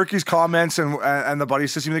about Berkey's comments and the buddy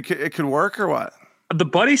system? You think it could work or what? The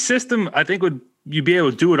buddy system, I think, you'd be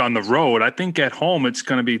able to do it on the road. I think at home it's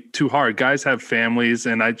going to be too hard. Guys have families,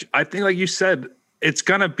 and I think, like you said, it's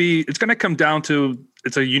going to come down to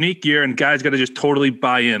it's a unique year, and guys got to just totally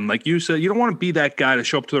buy in. Like you said, you don't want to be that guy to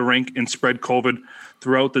show up to the rink and spread COVID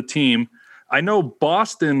throughout the team. I know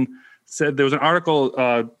Boston said there was an article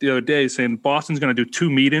the other day saying Boston's going to do 2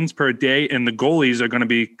 meetings per day, and the goalies are going to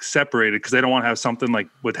be separated because they don't want to have something like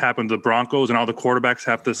what happened to the Broncos and all the quarterbacks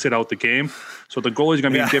have to sit out the game. So the goalies are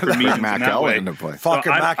going to be in different meetings. Mac Ellen into play.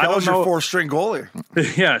 Fucking Mac Ellen's your 4th-string goalie.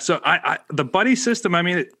 Yeah, so I the buddy system, I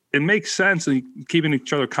mean, it makes sense in keeping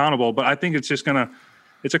each other accountable, but I think it's just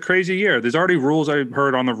it's a crazy year. There's already rules I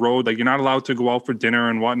heard on the road, like you're not allowed to go out for dinner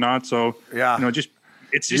and whatnot. So,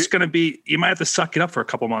 it's just going to be, you might have to suck it up for a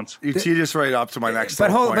couple months. You teed us right up to my next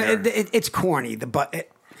point. But it's corny.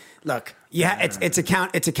 Look, it's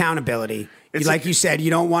accountability. Like you said, you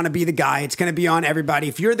don't want to be the guy. It's going to be on everybody.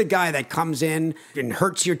 If you're the guy that comes in and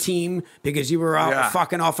hurts your team because you were out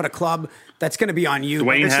fucking off at a club, that's going to be on you.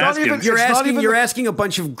 Dwayne Haskins. You're asking a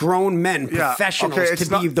bunch of grown men, professionals,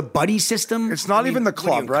 to be the buddy system. It's not even the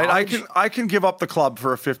club, right? I can give up the club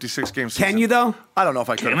for a 56-game season. Can you though? I don't know if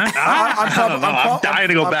I can. I'm dying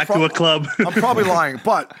to go back to a club. I'm probably lying,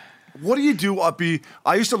 but. What do you do, Uppy?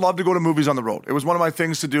 I used to love to go to movies on the road. It was one of my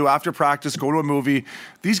things to do after practice, go to a movie.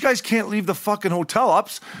 These guys can't leave the fucking hotel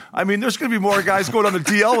ups. I mean, there's going to be more guys going on the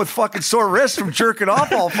DL with fucking sore wrists from jerking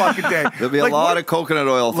off all fucking day. There'll be a lot of coconut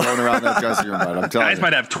oil thrown around that dressing room, I'm telling you. Guys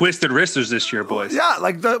might have twisted wristers this year, boys. Yeah,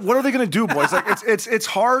 what are they going to do, boys? Like it's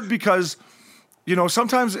hard because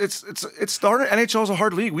sometimes it's starting. NHL is a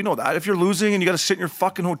hard league. We know that. If you're losing and you got to sit in your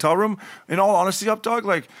fucking hotel room, in all honesty, Updog,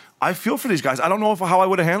 like I feel for these guys. I don't know how I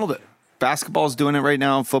would have handled it. basketball's doing it right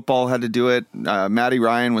now. Football had to do it. Matty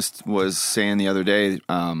Ryan was saying the other day,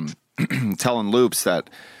 telling Loops that,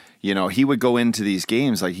 you know, he would go into these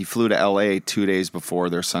games, like he flew to LA 2 days before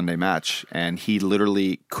their Sunday match, and he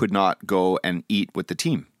literally could not go and eat with the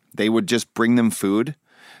team. They would just bring them food.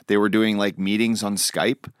 They were doing like meetings on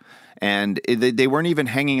Skype, and they weren't even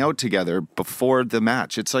hanging out together before the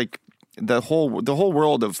match. It's like the whole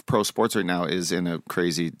world of pro sports right now is in a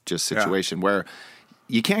crazy just situation where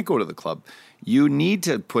you can't go to the club. You need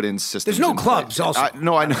to put in systems. There's no clubs also.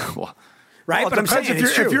 No, I know. Well, right, but I'm saying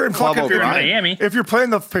if you're in fucking Miami, if you're playing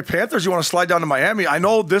the Panthers, you want to slide down to Miami. I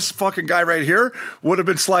know this fucking guy right here would have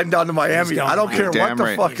been sliding down to Miami. I don't care what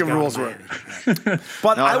the fucking rules were.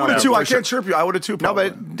 But I would have too. I can't chirp you. I would have too. Probably.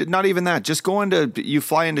 No, but not even that. Just you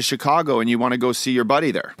fly into Chicago and you want to go see your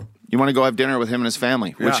buddy there. You want to go have dinner with him and his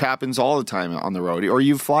family, which happens all the time on the road. Or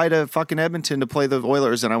you fly to fucking Edmonton to play the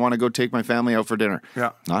Oilers, and I want to go take my family out for dinner.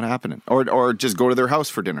 Yeah, not happening. Or just go to their house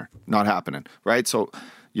for dinner. Not happening. Right. So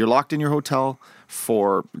you're locked in your hotel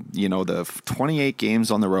for, you know, the 28 games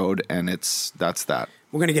on the road, and that's that.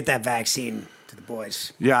 We're gonna get that vaccine to the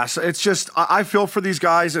boys. Yeah, so it's just I feel for these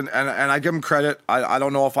guys, and I give them credit. I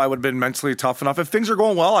don't know if I would have been mentally tough enough. If things are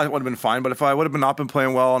going well, I would have been fine. But if I would have not been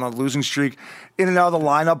playing well on a losing streak, in and out of the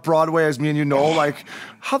lineup, Broadway, as me and you know, like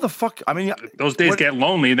how the fuck? I mean, those days get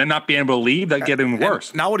lonely. Then not being able to leave, that get even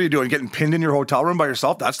worse. Now what are you doing? Getting pinned in your hotel room by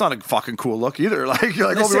yourself? That's not a fucking cool look either. Like you're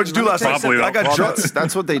like, Listen, what'd you do last night? Probably I got drunk.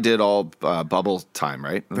 That's what they did all bubble time,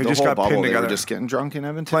 right? They the just whole got bubble, pinned they together. were just getting drunk in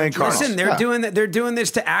Edmonton. Playing cards. Listen, they're doing that. They're doing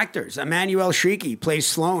this to actors. Emmanuelle Shrieky plays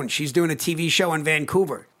Sloane. She's doing a TV show in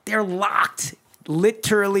Vancouver. They're locked,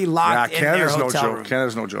 literally locked in their Canada's no hotel joke. room.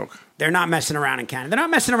 Canada's no joke. They're not messing around in Canada. They're not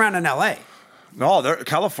messing around in LA. No,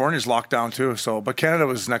 California's locked down too. So, but Canada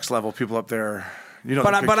was next level. People up there, you know.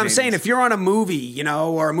 But I'm saying if you're on a movie, you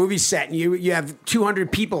know, or a movie set, and you have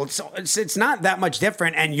 200 people, it's not that much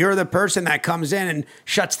different, and you're the person that comes in and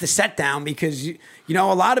shuts the set down because you know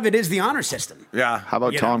a lot of it is the honor system. Yeah. How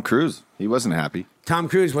about Tom Cruise? He wasn't happy. Tom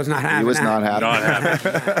Cruise was not happy. He was not happy. Not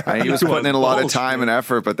happy. I mean, he was putting in a lot of time and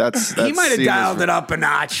effort, but that's He might have dialed it up a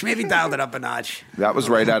notch. Maybe dialed it up a notch. That was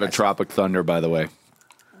right out of Tropic Thunder, by the way.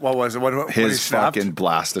 What was it? When he His snapped? fucking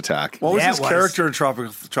blast attack. What was Yeah, his it was. character in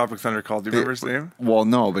Tropic Thunder called? Do you remember his name? Well,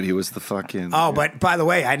 no, but he was the fucking. Oh, but by the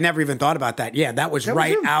way, I'd never even thought about that. Yeah, that was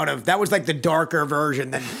right out of that was like the darker version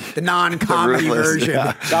than the non-comedy The ruthless, version.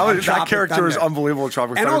 yeah. That character is unbelievable in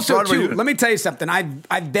Tropic And Thunder. also, Broadway too, did it. let me tell you something.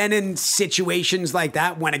 I've been in situations like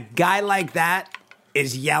that when a guy like that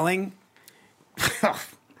is yelling.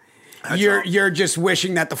 You're just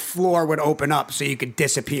wishing that the floor would open up so you could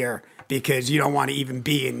disappear because you don't want to even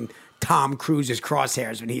be in Tom Cruise's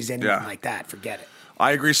crosshairs when he's in like that. Forget it.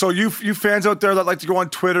 I agree. So you fans out there that like to go on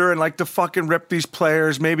Twitter and like to fucking rip these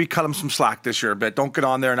players, maybe cut them some slack this year a bit. Don't get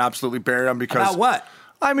on there and absolutely bury them because About what?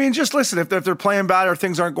 I mean, just listen. If they're playing bad or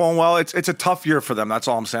things aren't going well, it's a tough year for them. That's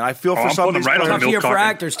all I'm saying. I feel for I'm some of putting these them right on players. the Tough year milk for carton.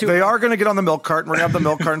 actors too. They are going to get on the milk carton. We're going to have the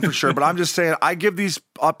milk carton for sure. But I'm just saying, I give these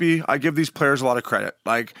players a lot of credit.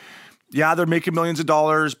 Like, yeah, they're making millions of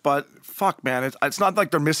dollars, but fuck, man, it's not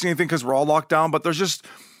like they're missing anything because we're all locked down. But there's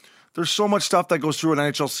so much stuff that goes through an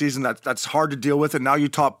NHL season that's hard to deal with. And now you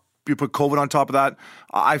put COVID on top of that.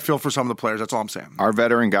 I feel for some of the players. That's all I'm saying. Our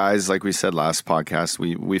veteran guys, like we said last podcast,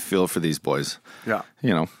 we feel for these boys. Yeah.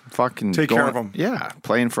 You know, fucking Take care of them. Yeah.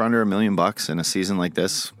 Playing for under $1 million in a season like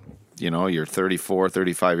this. You know, you're 34,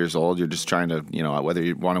 35 years old. You're just trying to, you know, whether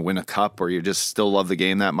you want to win a cup or you just still love the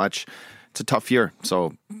game that much. It's a tough year.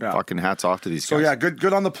 So fucking hats off to these guys. So yeah,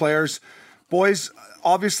 good on the players. Boys,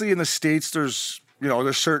 obviously in the States, there's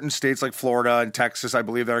certain states like Florida and Texas, I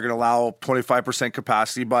believe, that are going to allow 25%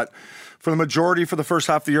 capacity. But for the majority, for the first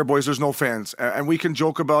half of the year, boys, there's no fans. And we can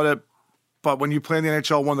joke about it, but when you play in the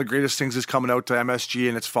NHL, one of the greatest things is coming out to MSG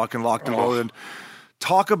and it's fucking locked and loaded.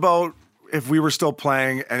 Talk about if we were still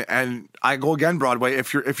playing, and I go again, Broadway,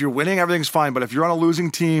 if you're winning, everything's fine. But if you're on a losing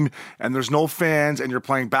team and there's no fans and you're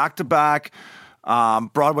playing back-to-back,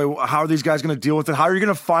 Broadway, how are these guys going to deal with it? How are you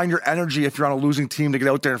going to find your energy if you're on a losing team to get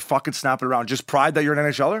out there and fucking snap it around? Just pride that you're an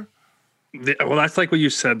NHLer? Well, that's like what you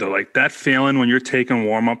said, though. Like that feeling when you're taking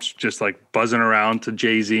warm-ups, just like buzzing around to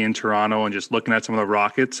Jay-Z in Toronto and just looking at some of the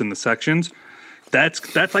Rockets in the sections,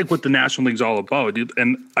 that's like what the National League's all about, dude.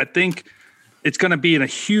 And I think it's going to be a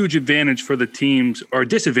huge advantage for the teams, or a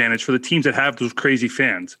disadvantage for the teams that have those crazy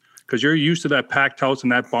fans, because you're used to that packed house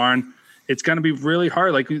and that barn. It's going to be really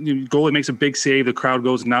hard. Like, goalie makes a big save, the crowd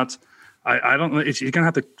goes nuts. I don't know. You're going to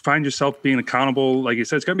have to find yourself being accountable. Like you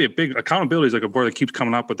said, it's going to be a big accountability is like a word that keeps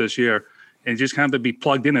coming up with this year. And you just kind of have to be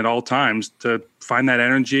plugged in at all times to find that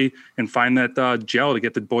energy and find that gel to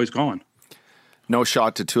get the boys going. No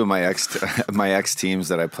shot to two of my ex teams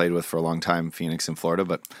that I played with for a long time, Phoenix and Florida,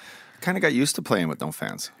 but kind of got used to playing with no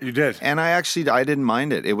fans. You did. And I didn't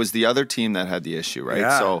mind it. It was the other team that had the issue, right?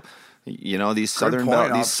 Yeah. So, these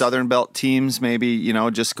Southern Belt teams, maybe,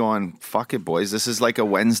 just going, fuck it, boys. This is like a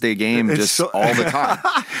Wednesday game all the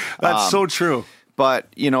time. That's so true. But,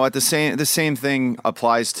 at the same thing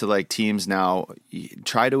applies to like teams now.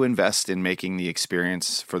 Try to invest in making the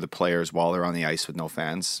experience for the players while they're on the ice with no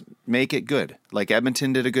fans. Make it good. Like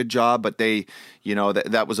Edmonton did a good job, but they,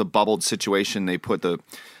 that was a bubbled situation. They put the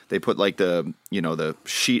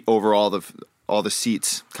sheet over all the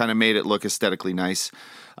seats, kind of made it look aesthetically nice.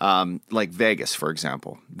 Like Vegas, for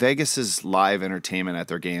example. Vegas's live entertainment at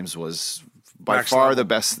their games was by far the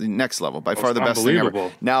best thing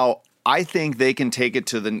ever. Now, I think they can take it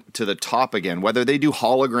to the top again, whether they do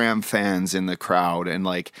hologram fans in the crowd and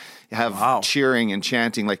like have cheering and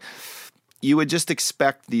chanting. Like, you would just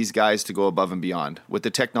expect these guys to go above and beyond with the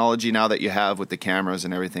technology now that you have with the cameras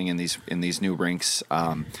and everything in these new rinks.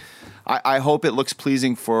 I hope it looks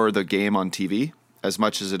pleasing for the game on TV as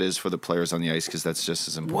much as it is for the players on the ice, because that's just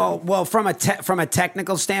as important. Well, from a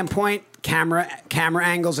technical standpoint, camera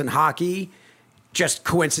angles in hockey, just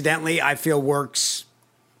coincidentally, I feel works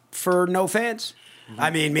for no fans. I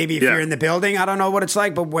mean, maybe if you're in the building, I don't know what it's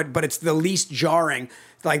like, but it's the least jarring.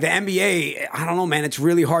 Like the NBA, I don't know, man. It's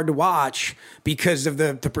really hard to watch because of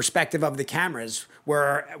the perspective of the cameras.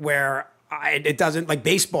 Where it doesn't, like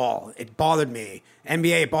baseball, it bothered me.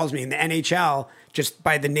 NBA, it bothers me. In the NHL, just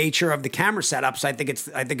by the nature of the camera setups, I think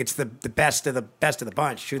it's the best of the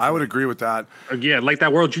bunch. Truthfully. I would agree with that. Yeah, like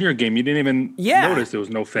that World Junior game, you didn't even notice there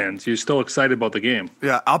was no fans. You're still excited about the game.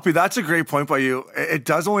 Yeah, Alpi, that's a great point by you. It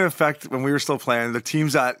does only affect, when we were still playing, the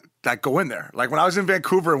teams that go in there. Like when I was in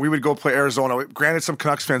Vancouver and we would go play Arizona, granted some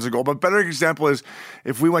Canucks fans would go, but a better example is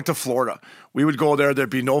if we went to Florida, we would go there,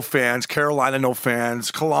 there'd be no fans, Carolina, no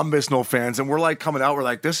fans, Columbus, no fans. And we're like coming out, we're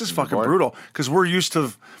like, this is fucking brutal because we're used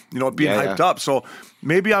to, being hyped up. So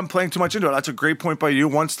maybe I'm playing too much into it. That's a great point by you.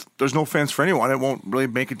 Once there's no fans for anyone, it won't really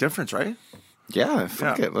make a difference, right? Yeah,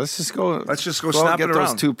 fuck it. Let's just go snap get it around.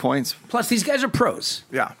 those 2 points. Plus, these guys are pros.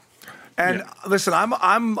 Yeah. And listen, I'm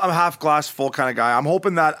a half glass full kind of guy. I'm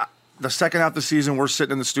hoping that the second half of the season we're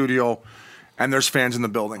sitting in the studio and there's fans in the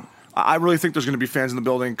building. I really think there's going to be fans in the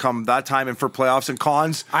building come that time and for playoffs and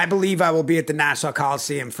cons. I believe I will be at the Nassau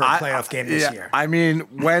Coliseum for a playoff game this year. I mean,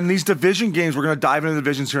 when these division games, we're going to dive into the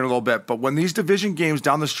divisions here in a little bit, but when these division games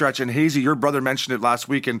down the stretch, and Hazy, your brother mentioned it last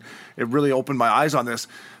week, and it really opened my eyes on this.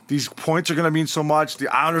 These points are going to mean so much. The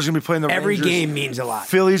Islanders are going to be playing the Every Rangers. game means a lot.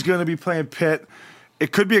 Philly's going to be playing Pitt.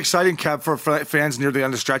 It could be exciting, Kev, for fans near the end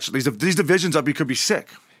of the stretch. These divisions up, you could be sick.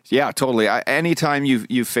 Yeah, totally. Anytime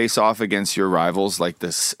you face off against your rivals like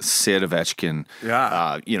this Sid Ovechkin,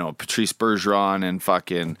 Patrice Bergeron and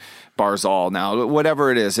fucking Barzal now,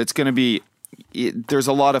 whatever it is, it's going to be. There's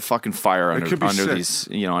a lot of fucking fire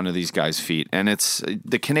under these guys' feet, and it's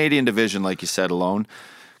the Canadian division, like you said, alone.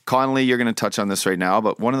 Connolly, you're going to touch on this right now,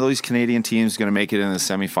 but one of those Canadian teams is going to make it in the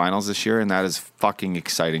semifinals this year, and that is fucking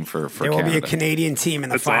exciting for There Canada. will be a Canadian team in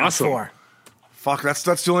the Final Four. Fuck, that's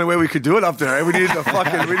the only way we could do it up there. We need to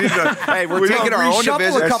Hey, we're taking our own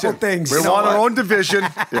division. A couple things. We want our own division,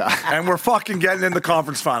 and we're fucking getting in the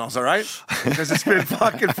conference finals, all right? Because it's been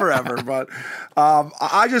fucking forever. But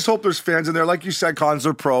I just hope there's fans in there. Like you said, Cons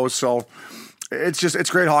are pros, so it's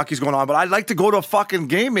great hockey's going on. But I'd like to go to a fucking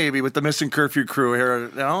game maybe with the Missing Curfew crew here.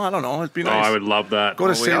 I don't know. It'd be nice. Oh, I would love that. Go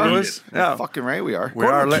to St. Louis. Yeah, fucking right we are. We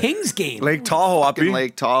are the Kings game. Lake Tahoe, up in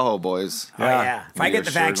Lake Tahoe, boys. Oh yeah. If I get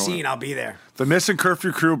the vaccine, I'll be there. The Missing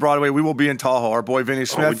Curfew crew, Broadway. We will be in Tahoe. Our boy Vinny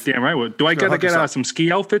Smith. Oh, damn right. Do I gotta get some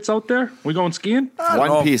ski outfits out there? We going skiing?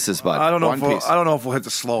 One pieces, bud. I don't know. I don't know if we'll hit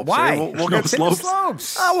the slopes. Why? We'll get slopes.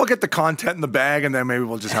 We'll get the content in the bag, and then maybe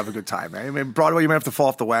we'll just have a good time. Man. I mean, Broadway, you may have to fall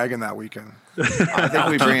off the wagon that weekend. I think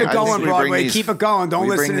we bring Keep it going, Broadway. Keep it going. Don't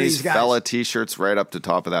listen to bring these guys. fella T-shirts right up to the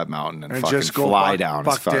top of that mountain and fucking just go fly down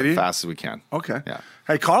as Diddy. fast as we can. Okay. Yeah.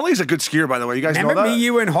 Hey, Connolly's a good skier, by the way. You guys know that? Remember me,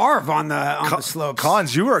 you, and Harv on the slopes.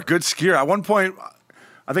 Cons, you were a good skier. At one point,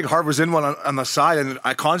 I think Harv was in one on the side, and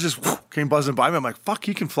Cons just came buzzing by me. I'm like, fuck,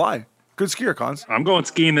 he can fly. Good skier, Cons. I'm going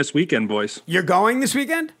skiing this weekend, boys. You're going this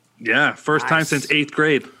weekend? Yeah, first time since 8th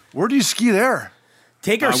grade. Where do you ski there?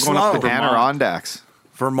 Take her slow. Going up to Vermont. Adirondacks.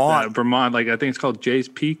 Vermont. Like I think it's called Jay's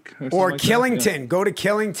Peak. Or Killington. Go to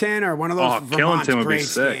Killington or one of those. Killington would be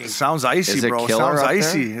sick. Skiing. Sounds icy, Is it bro. killer Sounds up there?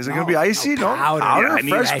 icy. Is it going to be icy? No. Powder. Powder?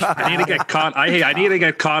 I need to get caught. I need to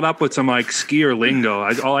get caught up with some like skier lingo.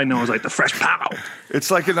 All I know is like the fresh pow.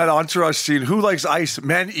 It's like in that Entourage scene. Who likes ice?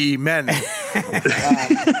 Men.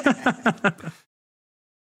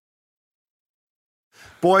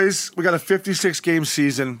 Boys, we got a 56-game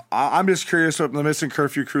season. I'm just curious what the Missing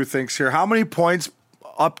Curfew crew thinks here. How many points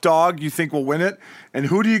up dog you think will win it? And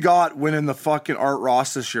who do you got winning the fucking Art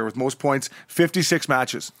Ross this year with most points? 56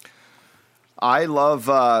 matches. I love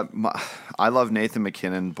Nathan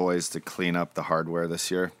McKinnon, boys, to clean up the hardware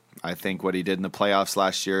this year. I think what he did in the playoffs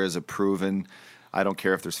last year is a proven. I don't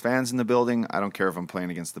care if there's fans in the building. I don't care if I'm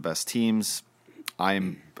playing against the best teams.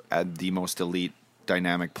 I'm the most elite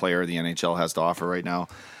dynamic player the NHL has to offer right now.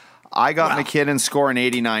 I got McKinnon scoring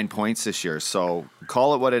 89 points this year, so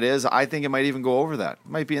call it what it is. I think it might even go over that. It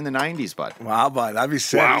might be in the 90s, bud. Wow, bud, that'd be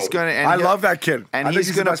sick. Wow. I love that kid. And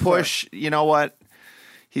he's going to push, you know what?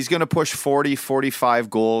 He's going to push 40, 45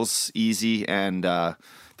 goals easy, and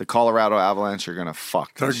the Colorado Avalanche are going to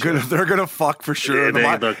fuck. They're going to fuck for sure.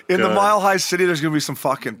 Yeah, in the Mile High City, there's going to be some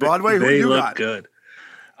fucking. Broadway, who do you got? They look good.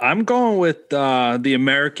 I'm going with the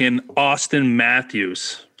American Austin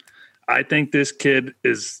Matthews. I think this kid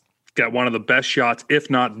is got one of the best shots, if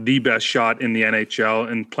not the best shot in the NHL.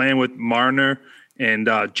 And playing with Marner and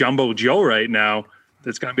Jumbo Joe right now,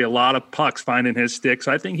 there's going to be a lot of pucks finding his stick.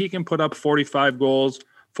 So I think he can put up 45 goals,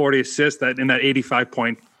 40 assists in that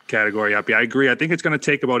 85-point category. I agree. I think it's going to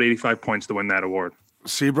take about 85 points to win that award.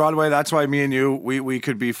 See, Broadway, that's why me and you, we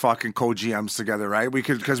could be fucking co-GMs together, right? We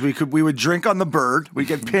would drink on the bird. We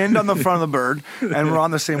get pinned on the front of the bird, and we're on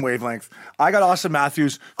the same wavelength. I got Austin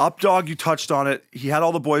Matthews. Updog, you touched on it. He had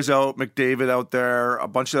all the boys out, McDavid out there, a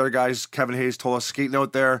bunch of other guys, Kevin Hayes told us, skating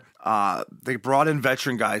out there. They brought in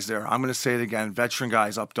veteran guys there. I'm going to say it again, veteran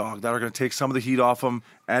guys, Updog, that are going to take some of the heat off him.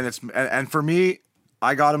 And for me,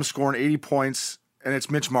 I got him scoring 80 points. And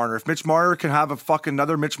it's Mitch Marner. If Mitch Marner can have a fucking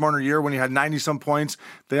another Mitch Marner year when he had 90-some points,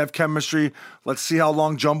 they have chemistry. Let's see how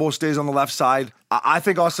long Jumbo stays on the left side. I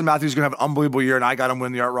think Austin Matthews is going to have an unbelievable year, and I got him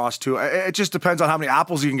winning the Art Ross too. It just depends on how many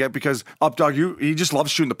apples you can get because Updog, he just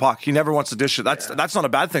loves shooting the puck. He never wants to dish it. That's not a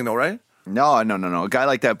bad thing though, right? No. A guy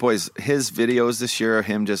like that, boys, his videos this year,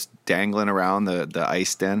 him just dangling around the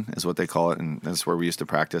ice den is what they call it, and that's where we used to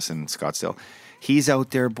practice in Scottsdale. He's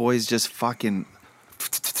out there, boys, just fucking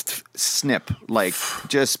snip, like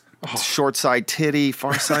just short side titty,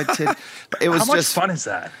 far side titty. It was How much just fun is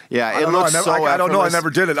that? Yeah, it looks so. I don't know. I never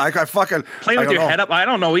did it. I fucking play with your head up. I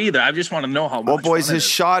don't know either. I just want to know how much. Well, boys, fun his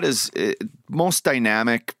shot is most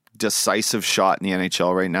dynamic, decisive shot in the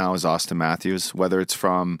NHL right now is Austin Matthews. Whether it's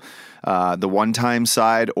from the one-time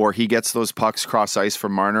side or he gets those pucks cross ice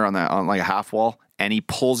from Marner on like a half wall and he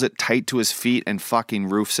pulls it tight to his feet and fucking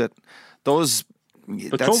roofs it.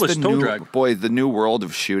 That's the new world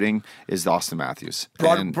of shooting is Austin Matthews.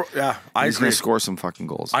 I He's agree. going to score some fucking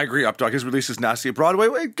goals. I agree, Updog. His release is nasty. Broadway,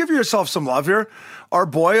 wait, give yourself some love here. Our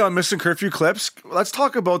boy on Missing Curfew Clips. Let's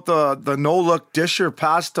talk about the no-look disher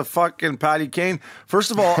pass to fucking Patty Kane.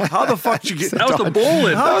 First of all, how the fuck did you get... That was the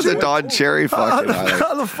bowling. That was a Don Cherry fucking...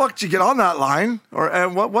 How the fuck did you get on that line?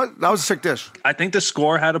 And what? That was a sick dish. I think the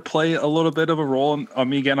score had to play a little bit of a role on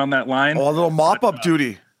me getting on that line. Oh, a little mop-up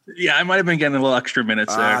duty. Yeah, I might have been getting a little extra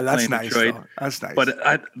minutes there. That's nice. Detroit. That's nice. But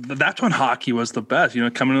that's when hockey was the best. You know,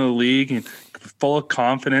 coming into the league and full of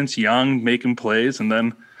confidence, young, making plays, and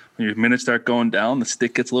then when your minutes start going down, the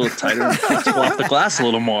stick gets a little tighter and puts off the glass a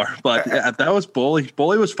little more. But yeah, that was Boley.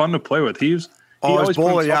 Boley was fun to play with. It was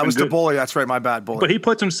Boley. Yeah, it was the Boley. That's right. My bad, Boley. But he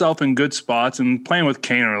puts himself in good spots, and playing with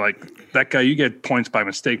Kaner, like that guy, you get points by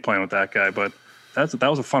mistake playing with that guy, but. That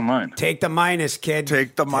was a fun line. Take the minus, kid.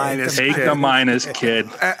 Take the minus, kid.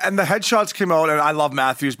 And the headshots came out, and I love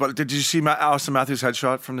Matthews, but did you see Austin Matthews'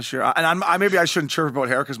 headshot from this year? And maybe I shouldn't chirp about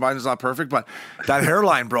hair because mine is not perfect, but that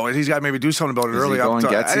hairline, bro, he's got to maybe do something about it early. Going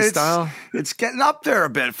Getsy style? It's getting up there a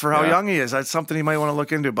bit for how young he is. That's something he might want to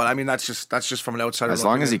look into. But I mean, that's just from an outsider. As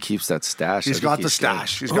long as he keeps that stash, he's got the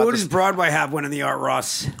stash. Who does Broadway have winning the Art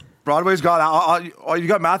Ross? Broadway's got. You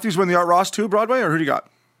got Matthews win the Art Ross too, Broadway, or who do you got?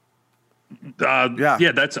 I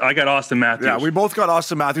got Austin Matthews. Yeah, we both got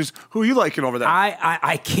Austin Matthews. Who are you liking over there?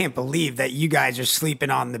 I can't believe that you guys are sleeping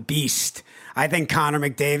on the beast. I think Connor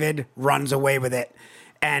McDavid runs away with it.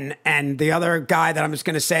 And the other guy that I'm just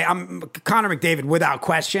going to say, Connor McDavid without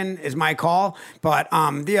question is my call. But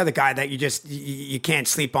the other guy that you can't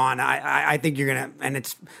sleep on, I think you're going to, and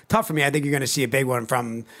it's tough for me, I think you're going to see a big one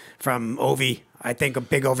from Ovi. I think a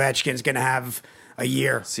big Ovechkin's going to have a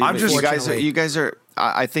year. See, you guys are.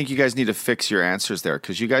 I think you guys need to fix your answers there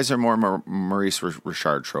because you guys are more Maurice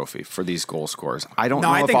Richard Trophy for these goal scorers. I don't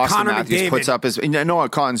know if Austin Matthews puts up his. No,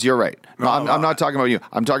 Cons, you're right. No, I'm not talking about you.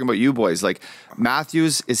 I'm talking about you boys. Like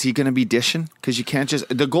Matthews, is he going to be dishing? Because you can't just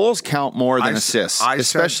the goals count more than assists,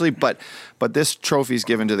 especially. But this trophy is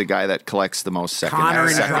given to the guy that collects the most second. Connor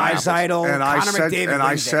and Draisaitl. And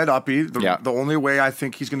I said, Uppy, the only way I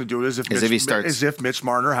think he's going to do it is if Mitch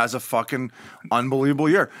Marner has a fucking unbelievable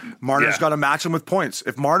year. Marner's got to match him with points.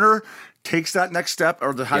 If Marner takes that next step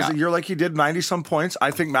or has a year like he did, 90-some points,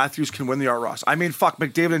 I think Matthews can win the Art Ross. I mean, fuck,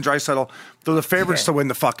 McDavid and Draisaitl, they're the favorites to win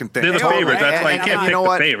the fucking thing. They're the favorite. That's why you can't pick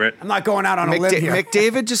the favorite. I'm not going out on a limb here.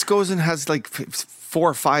 McDavid just goes and has like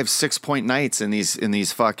 4, 5, 6 point nights in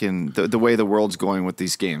these fucking the way the world's going with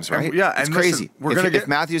these games, right? Yeah, it's and crazy. Listen, if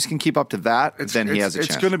Matthews can keep up to that, then he has a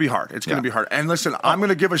chance. It's going to be hard. It's going to be hard. And listen, I'm going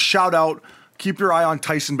to give a shout out. Keep your eye on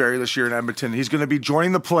Tyson Barrie this year in Edmonton. He's going to be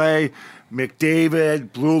joining the play.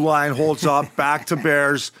 McDavid, blue line holds up, back to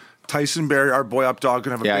Bears. Tyson Barrie, our boy up dog,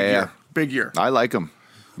 going to have a big year. Big year. I like him.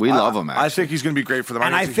 We love him, actually. I think he's going to be great for them.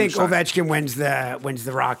 And I think Ovechkin wins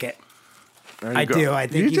the Rocket. I do. I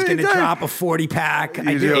think he's going to drop a 40-pack.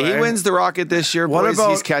 I do. He wins the Rocket this year, boys.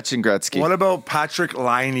 He's catching Gretzky. What about Patrick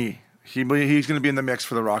Laine? He's going to be in the mix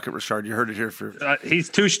for the Rocket, Richard. You heard it here. He's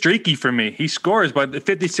too streaky for me. He scores, but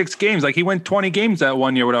 56 games. Like, he went 20 games that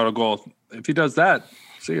 1 year without a goal. If he does that,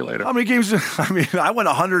 see you later. How many games? I mean, I went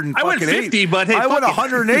 100. I went 50, but hey, I went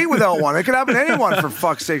 108 without one. It could happen to anyone, for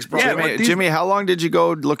fuck's sakes, bro. Yeah, Jimmy, how long did you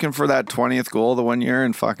go looking for that 20th goal the 1 year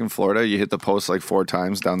in fucking Florida? You hit the post like 4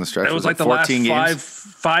 times down the stretch. It was like the 14 last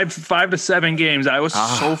five to 7 games. I was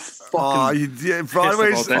so fucking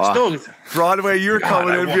Broadway, you were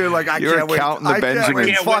coming in being like, I can't wait. Counting the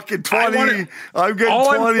Benjamins. Fucking 20. I'm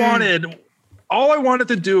getting 20. All I wanted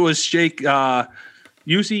to do was shake UC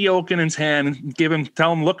Jokinen's hand and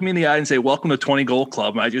tell him, look me in the eye and say, welcome to 20 Goal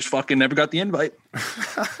Club. I just fucking never got the invite.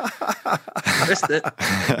 Missed it.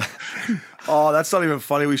 Oh, that's not even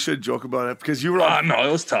funny. We should joke about it because you were. No,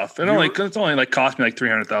 it was tough. It's only like cost me like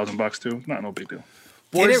 $300,000 too. No big deal.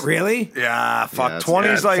 Did it really? Yeah, fuck. 20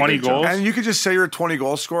 is like 20 goals, and you could just say you're a 20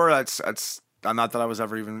 goal scorer. That's not that I was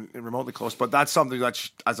ever even remotely close, but that's something that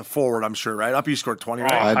as a forward, I'm sure, right? Up, you scored 20.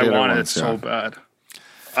 Right? I wanted it so bad.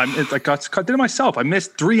 I did it myself. I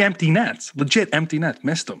missed 3 empty nets, legit empty nets.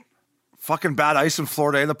 Missed them. Fucking bad ice in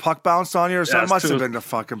Florida, and the puck bounced on you. So it must have been the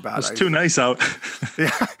fucking bad ice. It was too nice out.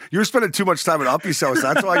 Yeah, you were spending too much time at Uppy's house.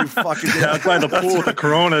 That's why you fucking did. That's why the pool with the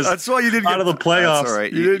Coronas. That's why you didn't out of the playoffs. That's all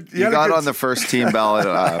right. You got on the first team ballot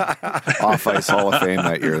off ice Hall of Fame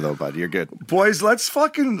that year, though, bud. You're good, boys. Let's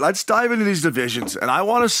dive into these divisions, and I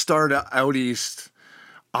want to start out east.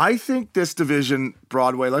 I think this division,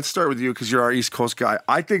 Broadway. Let's start with you because you're our East Coast guy.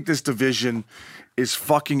 I think this division is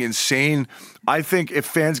fucking insane. I think if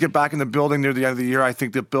fans get back in the building near the end of the year, I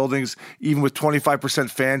think the buildings, even with 25%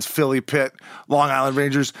 fans, Philly, Pitt, Long Island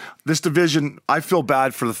Rangers, this division, I feel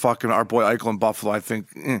bad for our boy Eichel in Buffalo, I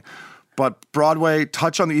think. But Broadway,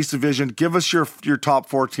 touch on the East Division. Give us your top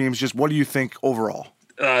 4 teams. Just what do you think overall?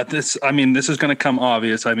 This is going to come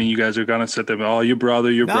obvious. I mean, you guys are going to sit there, your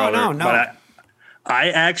brother. No. But I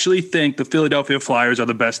actually think the Philadelphia Flyers are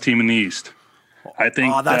the best team in the East. I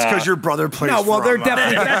think that's because your brother plays. No, well, they're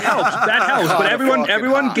definitely that helps. But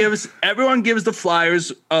everyone gives the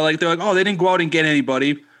Flyers they're like, oh, they didn't go out and get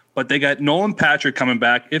anybody, but they got Nolan Patrick coming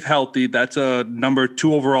back if healthy. That's a number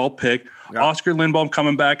 2 overall pick. Yeah. Oscar Lindblom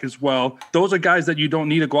coming back as well. Those are guys that you don't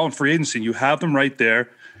need to go out in free agency. You have them right there,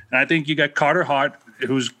 and I think you got Carter Hart,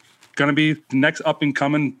 who's going to be the next up and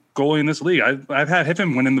coming goalie in this league. I've had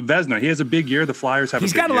him winning the Vezina. He has a big year. The Flyers have.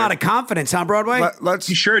 He's got a lot of confidence, huh, Broadway?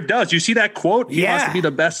 He sure does. You see that quote? He wants to be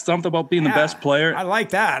the best. Something about being the best player. I like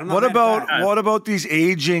that. What about these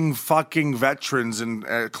aging fucking veterans and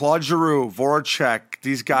Claude Giroux, Voracek?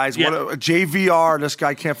 These guys. Yeah. JVR. This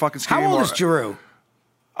guy can't fucking skate anymore. How old is Giroux?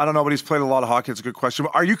 I don't know, but he's played a lot of hockey. It's a good question.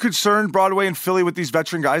 Are you concerned, Broadway and Philly, with these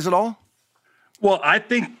veteran guys at all? Well, I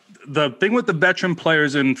think the thing with the veteran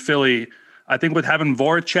players in Philly, I think with having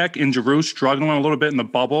Voracek and Giroux struggling a little bit in the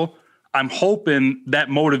bubble, I'm hoping that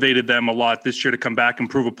motivated them a lot this year to come back and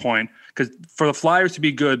prove a point. Because for the Flyers to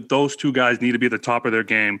be good, those 2 guys need to be at the top of their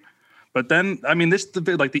game. But then, I mean,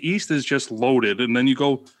 the East is just loaded. And then you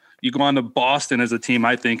go on to Boston as a team,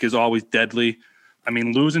 I think, is always deadly. I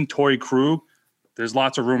mean, losing Torrey Krug, there's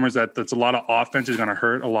lots of rumors that that's a lot of offense is going to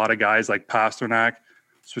hurt a lot of guys like Pasternak,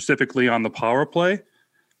 specifically on the power play.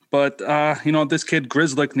 But, this kid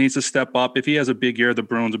Grzelcyk needs to step up. If he has a big year, the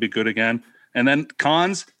Bruins will be good again. And then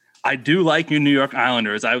cons, I do like your New York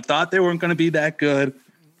Islanders. I thought they weren't going to be that good,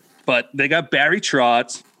 but they got Barry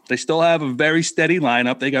Trotz. They still have a very steady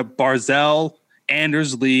lineup. They got Barzal,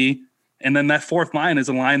 Anders Lee, and then that 4th line is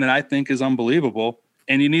a line that I think is unbelievable.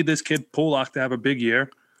 And you need this kid Pulock to have a big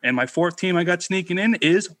year. And my 4th team I got sneaking in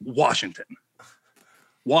is Washington.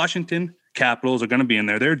 Washington Capitals are going to be in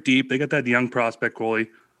there. They're deep. They got that young prospect goalie.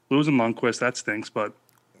 Losing Lundqvist, that stinks, but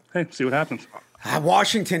hey, see what happens.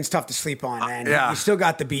 Washington's tough to sleep on, man. Yeah. You still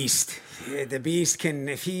got the Beast. The Beast can,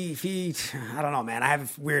 if he, I don't know, man. I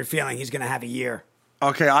have a weird feeling he's going to have a year.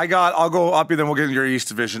 Okay, I'll go up, and then we'll get into your East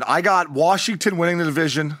Division. I got Washington winning the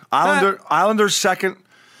division, Islanders second,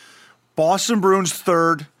 Boston Bruins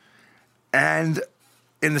third, and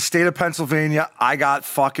in the state of Pennsylvania, I got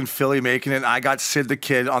fucking Philly making it. I got Sid the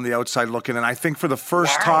Kid on the outside looking, and I think for the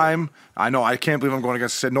first time, I know, I can't believe I'm going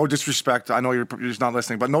against Sid. No disrespect. I know you're just not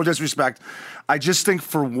listening, but no disrespect. I just think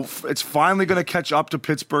it's finally going to catch up to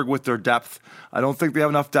Pittsburgh with their depth. I don't think they have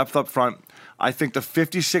enough depth up front. I think the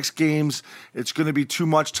 56 games, it's going to be too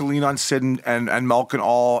much to lean on Sid and Malkin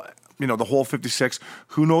all, the whole 56.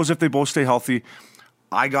 Who knows if they both stay healthy?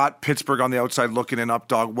 I got Pittsburgh on the outside looking in up,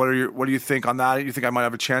 dog. What do you think on that? You think I might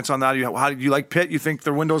have a chance on that? How do you like Pitt? You think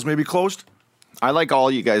their windows may be closed? I like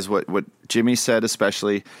all you guys. What Jimmy said,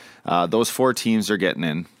 especially those 4 teams are getting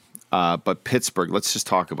in. But Pittsburgh, let's just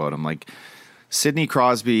talk about them. Like Sidney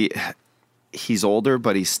Crosby, he's older,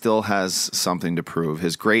 but he still has something to prove.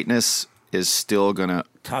 His greatness is still gonna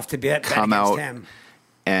tough to bet come against out. Him.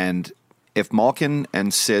 And if Malkin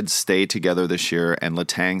and Sid stay together this year and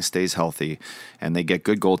Letang stays healthy and they get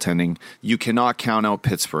good goaltending, you cannot count out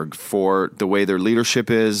Pittsburgh for the way their leadership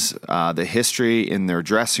is, the history in their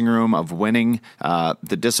dressing room of winning,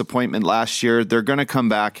 the disappointment last year. They're going to come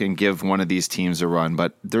back and give one of these teams a run,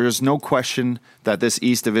 but there is no question that this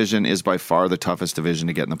East Division is by far the toughest division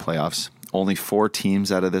to get in the playoffs. Only 4 teams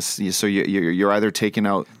out of this, so you're either taking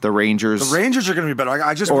out the Rangers. The Rangers are going to be better.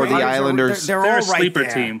 Or the Islanders. They're all a right sleeper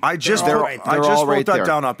there. team. I just They're all wrote right there. that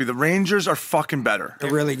down, Uppy. The Rangers are fucking better. They're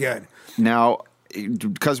really good. Now,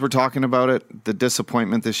 because we're talking about it, the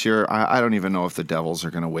disappointment this year, I don't even know if the Devils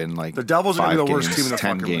are going to win. Like The Devils are going to be the 5 worst games, team in the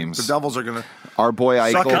 10 fucking games. league. The Devils are going to. Our boy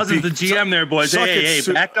Suck Eichel. Cousins, the GM there, boys. Suck Hey,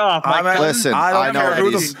 it, back off. My cousin. Listen, I I don't know care that who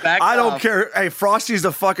he's- the. I don't care. Hey, Frosty's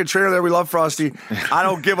the fucking trainer there. We love Frosty. I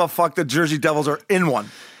don't give a fuck. The Jersey Devils are in one.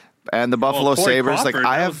 And the Buffalo Corey Sabres, Crawford,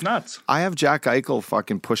 like that was nuts. I have Jack Eichel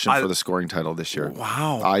fucking pushing for the scoring title this year.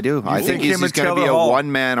 Wow. I do. I think think he's him and going to be Taylor a Hall-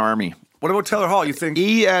 one-man army. What about Taylor Hall? You think?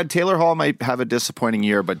 Taylor Hall might have a disappointing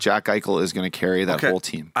year, but Jack Eichel is going to carry that whole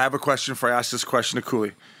team. I have a question for you. I asked this question to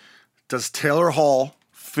Cooley. Does Taylor Hall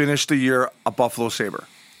finish the year a Buffalo Sabre?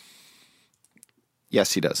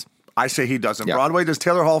 Yes, he does. I say he doesn't. Yeah. Broadway, does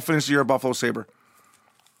Taylor Hall finish the year a Buffalo Sabre?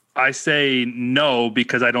 I say no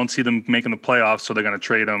because I don't see them making the playoffs, so they're going to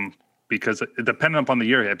trade him because depending upon the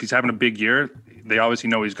year, if he's having a big year, they obviously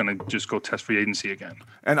know he's going to just go test free agency again.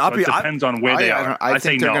 And So it depends on where they are. I say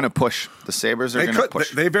think they're no. going to push. The Sabres are They going to could.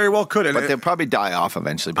 push. They very well could. And but they'll probably die off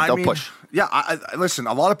eventually, but I they'll mean, push. Yeah, I listen,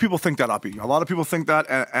 a lot of people think that, Uppy. A lot of people think that,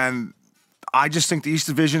 and I just think the East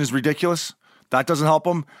Division is ridiculous. That doesn't help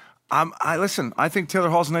them. I think Taylor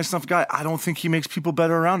Hall's a nice enough guy. I don't think he makes people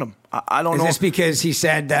better around him. I don't Is know. this because he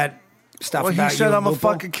said that stuff Well, he about said you? I'm a Lupo?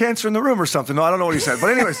 fucking cancer in the room or something. No, I don't know what he said.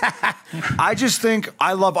 But anyways, I just think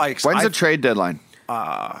I love Ike. When's the trade deadline?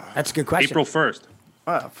 That's a good question. April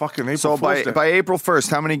 1st. Fucking April So Fool's Day. by April 1st,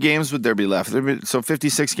 how many games would there be left? So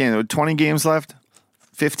 56 games. 20 games left?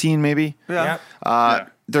 15 maybe? Yeah.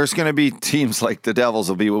 Yep. There's going to be teams like the Devils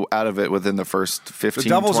will be out of it within the first 15, The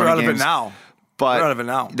Devils 20 are out of games. it now. But They're out of it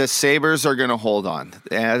now. the Sabres are going to hold on.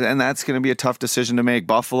 And that's going to be a tough decision to make.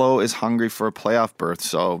 Buffalo is hungry for a playoff berth,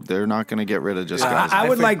 so they're not going to get rid of just guys. I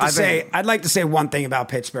would think- like to I say think- I'd like to say one thing about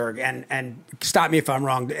Pittsburgh and stop me if I'm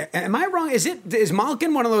wrong. Am I wrong? Is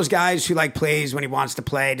Malkin one of those guys who like plays when he wants to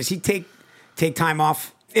play? Does he take time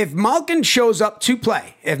off? If Malkin shows up to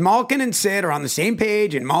play, if Malkin and Sid are on the same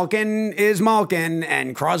page and Malkin is Malkin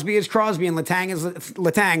and Crosby is Crosby and Letang is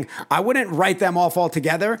Letang, I wouldn't write them off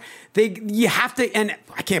altogether. You have to, and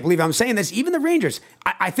I can't believe I'm saying this, even the Rangers,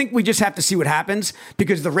 I think we just have to see what happens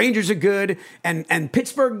because the Rangers are good and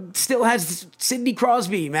Pittsburgh still has Sidney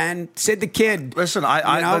Crosby, man, Sid the Kid. Listen,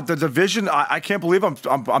 You know? the division. I can't believe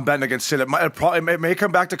I'm betting against Sid. It may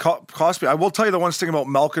come back to cost me. I will tell you the one thing about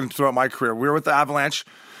Malkin throughout my career. We were with the Avalanche.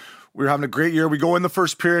 We were having a great year. We go in the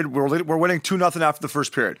first period. We're winning 2-0 after the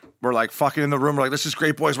first period. We're like fucking in the room. We're like, this is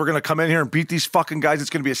great, boys. We're going to come in here and beat these fucking guys. It's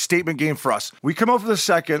going to be a statement game for us. We come out for the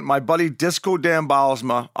second. My buddy Disco Dan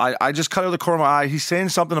Baalsma, I just cut out the corner of my eye. He's saying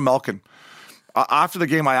something to Malkin. After the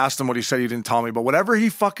game, I asked him what he said. He didn't tell me. But whatever he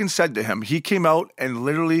fucking said to him, he came out and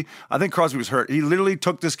literally, I think Crosby was hurt. He literally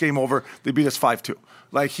took this game over. They beat us 5-2.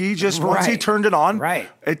 Like he just, once he Right. turned it on, Right.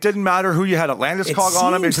 it didn't matter who you had. Landeskog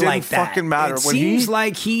on him. It seems didn't like that. fucking matter. It When seems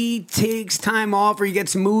like he takes time off or he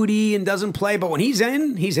gets moody and doesn't play. But when he's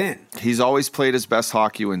in, he's in. He's always played his best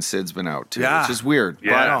hockey when Sid's been out, too, Yeah. which is weird.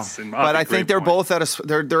 Yes, and but I great think they're point. both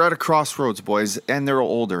they're at a crossroads, boys, and they're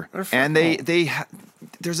older. And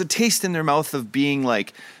there's a taste in their mouth of being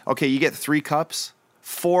like, okay, you get 3 cups,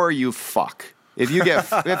 4 you fuck. If you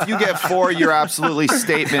get 4, you're absolutely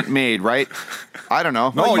statement made, right? I don't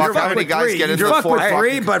know. No, Fuck, how many guys get into the fuck 4? with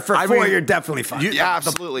 3, but for 4, you're definitely fine. Yeah,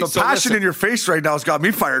 absolutely. The So passion listen, in your face right now has got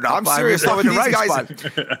me fired up. I'm serious. Though, with you're these right, guys,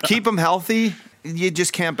 Spud. keep them healthy. You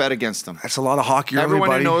just can't bet against them. That's a lot of hockey. Everyone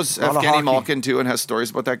buddy. who knows A lot of Evgeny hockey. Malkin too and has stories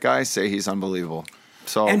about that guy say he's unbelievable.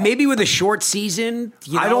 So And maybe with a short season,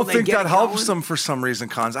 I don't they think get that it helps going. them for some reason,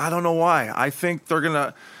 Cons. I don't know why. I think they're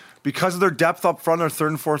gonna, because of their depth up front, their third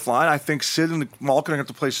and fourth line. I think Sid and Malkin are going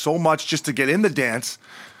to play so much just to get in the dance.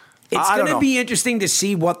 It's I don't going to know. be interesting to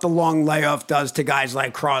see what the long layoff does to guys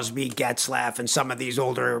like Crosby, Getzlaf, and some of these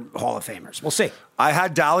older Hall of Famers. We'll see. I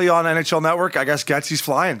had Daly on NHL Network. I guess Getsy's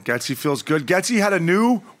flying. Getsy feels good. Getsy had a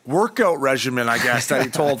new workout regimen, I guess, that he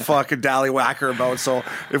told fucking Daly Wacker about. So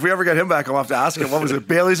if we ever get him back, I'll have to ask him. What was it?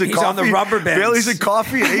 Bailey's and He's coffee? on the rubber bands. Bailey's and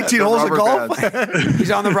coffee and 18 holes of golf?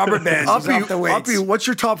 He's on the rubber bands. He's off the weights. Uppy, what's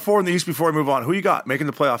your top 4 in the East before we move on? Who you got making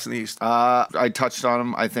the playoffs in the East? I touched on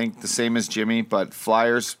him. I think the same as Jimmy, but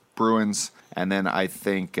Flyers, Bruins, and then I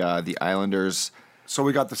think the Islanders. So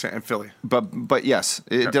we got the same in Philly. But yes,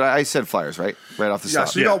 I said Flyers, right off the Yeah, start.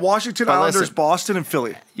 so you got Washington, But Islanders, listen. Boston, and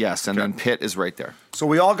Philly. Yes, and then Pitt is right there. So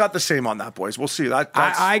we all got the same on that, boys. We'll see. That's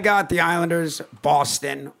I got the Islanders,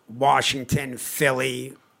 Boston, Washington,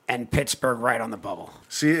 Philly, and Pittsburgh right on the bubble.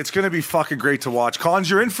 See, it's going to be fucking great to watch. Cons,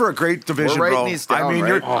 you're in for a great division, We're writing bro. these down, I mean,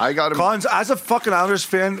 right? I got 'em. Cons, as a fucking Islanders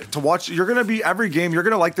fan, to watch, you're going to be every game. You're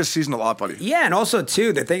going to like this season a lot, buddy. Yeah, and also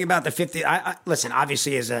too, the thing about the 50. Listen,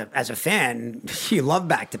 obviously, as a fan, you love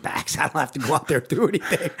back to backs. I don't have to go out there and do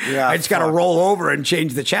anything. Yeah, I just got to fuck. roll over and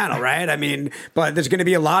change the channel, right? I mean, but there's going to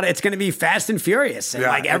be a lot. It's going to be fast and furious, and Yeah,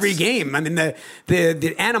 like every it's- game. I mean,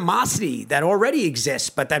 the animosity that already exists,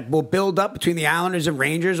 but that will build up between the Islanders and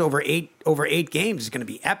Rangers over eight games is going to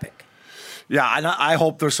be epic. Yeah, and I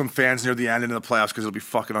hope there's some fans near the end into the playoffs because it'll be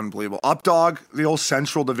fucking unbelievable. Updog, the old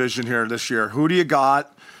Central Division here this year. Who do you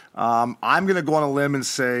got? I'm going to go on a limb and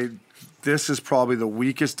say this is probably the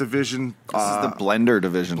weakest division. This is the blender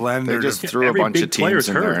division. Blender They just division. threw Every a bunch big of teams player's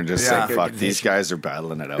in there hurt. and just Yeah. said, fuck, these guys are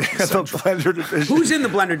battling it out. in the the Central. Blender Division. Who's in the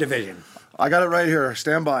blender division? I got it right here.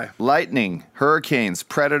 Stand by. Lightning, Hurricanes,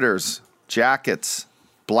 Predators, Jackets,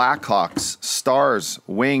 Blackhawks, Stars,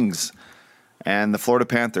 Wings, and the Florida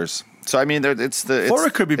Panthers. So I mean, Florida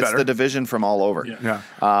could be it's better. the division from all over.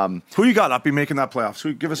 Yeah. Who you got, Uppy, making that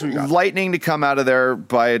playoffs? Give us who you got. Lightning to come out of there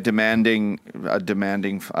by a demanding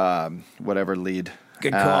whatever lead.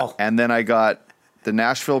 Good call. And then I got the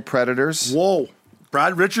Nashville Predators. Whoa.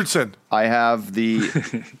 Brad Richardson. I have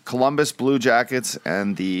the Columbus Blue Jackets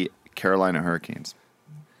and the Carolina Hurricanes.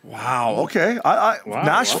 Wow. Okay.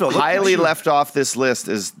 Nashville. Look, Highly Nashville. left off this list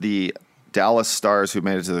is the Dallas Stars, who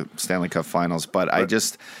made it to the Stanley Cup Finals. But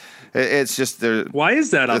it's just Why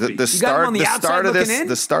is that, Uppy? the You got them on the outside looking in?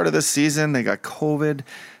 the start of this season. They got COVID.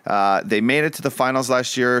 They made it to the finals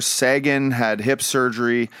last year. Sagan had hip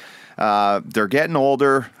surgery. They're getting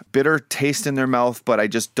older. Bitter taste in their mouth, but I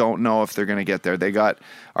just don't know if they're going to get there. They got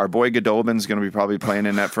our boy Godobin's going to be probably playing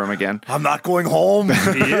in net for him again. I'm not going home. He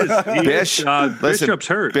is. Listen, Bishop's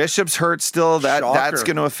hurt. Bishop's hurt still. That's Shocker.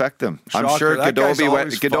 going to affect them. I'm Shocker. sure That guy's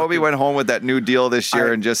always Godobi fucking- went home with that new deal this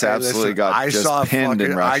year and just Hey, absolutely listen, got I just saw pinned in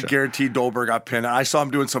fucking- Russia. I guarantee Dober got pinned. I saw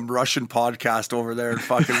him doing some Russian podcast over there in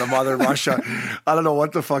fucking the mother Russia. I don't know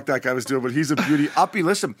what the fuck that guy was doing, but he's a beauty. Uppy,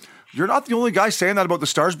 listen, you're not the only guy saying that about the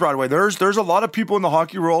Stars Broadway. There's a lot of people in the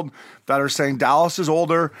hockey world that are saying Dallas is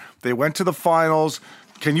older. They went to the finals.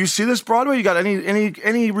 Can you see this Broadway? You got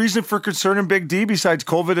any reason for concern in Big D besides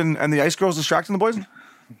COVID and the Ice Girls distracting the boys?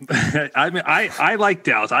 I mean, I like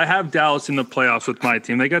Dallas. I have Dallas in the playoffs with my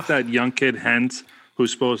team. They got that young kid Hent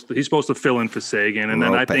who's supposed to fill in for Sagan, and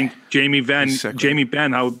then I think Jamie Benn,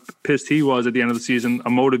 how pissed he was at the end of the season. A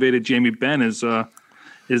motivated Jamie Benn is a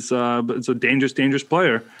dangerous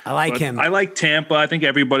player. I like him. I like Tampa. I think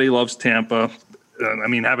everybody loves Tampa. I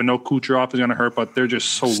mean, having no Kucherov is going to hurt, but they're just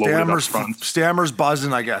so loaded up front. Stammer's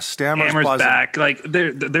buzzing, I guess. Stammer's buzzing. back. Like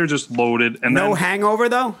they're just loaded. And No then, hangover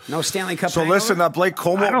though. No Stanley Cup. So hangover? listen, that Blake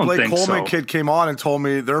I don't Coleman think so. kid came on and told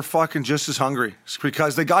me they're fucking just as hungry. It's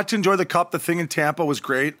because they got to enjoy the cup. The thing in Tampa was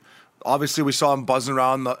great. Obviously, we saw them buzzing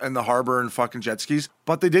around in the harbor and fucking jet skis,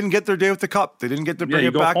 but they didn't get their day with the cup. They didn't get to bring you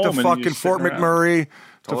it go back to home and you're fucking just Fort sitting around. McMurray,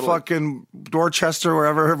 to fucking Dorchester,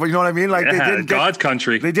 wherever. You know what I mean? Like Yeah, they didn't God's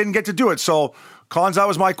country. They didn't get to do it. So, Cons, that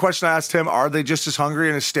was my question. I asked him, are they just as hungry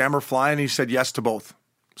and is Stammer flying? He said yes to both.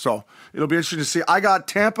 So it'll be interesting to see. I got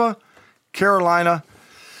Tampa, Carolina,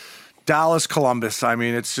 Dallas, Columbus. I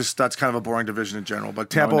mean, it's just that's kind of a boring division in general. But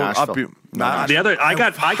Tampa, Nashville. up you. the other, I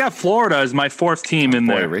got Florida as my fourth team in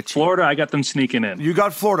there. Richie. Florida, I got them sneaking in. You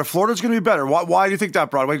got Florida. Florida's going to be better. Why do you think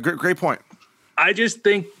that, Broadway? Great point. I just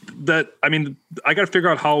think that, I mean, I got to figure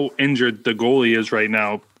out how injured the goalie is right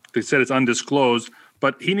now. They said it's undisclosed,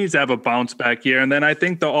 but he needs to have a bounce back year. And then I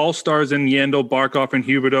think the all-stars in Yandel, Barkov, and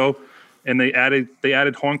Huberdeau, and they added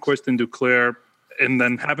Hornquist and Duclair, and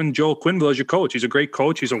then having Joel Quenneville as your coach. He's a great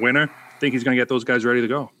coach. He's a winner. I think he's going to get those guys ready to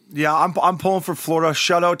go. Yeah, I'm pulling for Florida.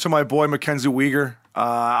 Shout out to my boy Mackenzie Weegar.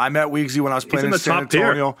 I met Weegsy when I was playing in San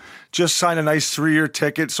Antonio. Just signed a nice 3-year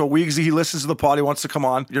ticket. So Weegsy, he listens to the pod. He wants to come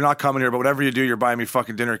on. You're not coming here, but whatever you do, you're buying me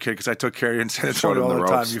fucking dinner, kid, because I took care of you in San Antonio all the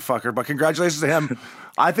time, you fucker. But congratulations to him.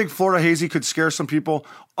 I think Florida Hazy could scare some people.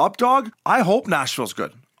 Updog, I hope Nashville's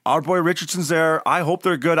good. Our boy Richardson's there. I hope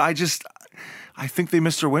they're good. I think they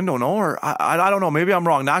missed their window, no? Or I don't know. Maybe I'm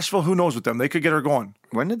wrong. Nashville, who knows with them? They could get her going.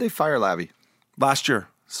 When did they fire Labby? Last year.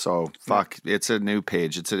 So, fuck, it's a new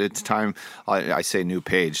page. It's time. I say new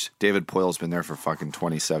page. David Poyle's been there for fucking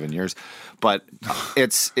 27 years. But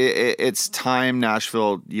it's time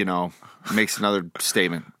Nashville, makes another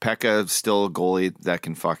statement. Pekka's still a goalie that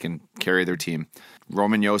can fucking carry their team.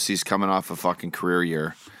 Roman Yossi's coming off a fucking career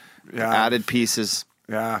year. Yeah. Added pieces.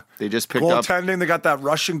 Yeah. They just picked up. Goaltending, they got that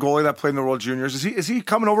Russian goalie that played in the World Juniors. Is he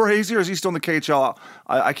coming over, Hazy, or is he still in the KHL?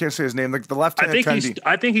 I can't say his name. The left-hand attendee.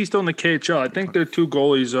 I think he's still in the KHL. I think their two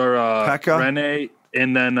goalies are Pekka, Rene,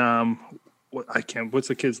 and then what's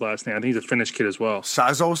the kid's last name? I think he's a Finnish kid as well.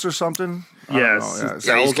 Sazos or something? Yes.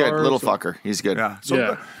 Yeah, he's good. Little fucker. He's good. Yeah.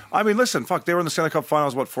 So, I mean, listen, fuck, they were in the Stanley Cup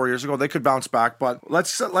Finals, 4 years ago? They could bounce back, but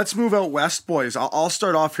let's move out west, boys. I'll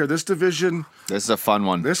start off here. This division. This is a fun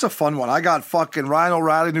one. I got fucking Ryan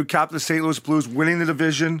O'Reilly, new captain of the St. Louis Blues, winning the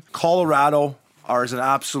division. Colorado is an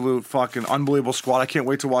absolute fucking unbelievable squad. I can't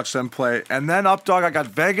wait to watch them play. And then up, dog, I got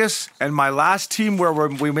Vegas, and my last team where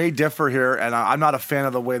we may differ here, and I'm not a fan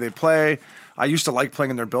of the way they play. I used to like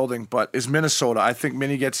playing in their building, but is Minnesota. I think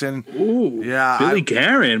Minnie gets in. Ooh, yeah. Billy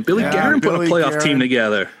Guerin put a playoff team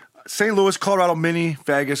together. St. Louis, Colorado, Minnie,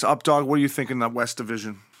 Vegas, Updog. What do you think in that West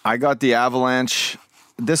Division? I got the Avalanche.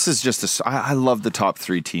 This is just I love the top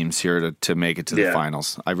 3 teams here to make it to the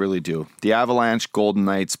finals. I really do. The Avalanche, Golden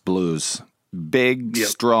Knights, Blues. Big,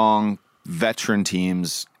 strong, veteran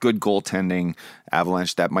teams, good goaltending.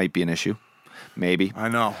 Avalanche, that might be an issue. Maybe. I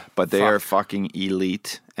know. But they are fucking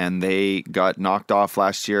elite, and they got knocked off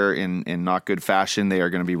last year in not good fashion. They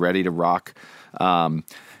are going to be ready to rock.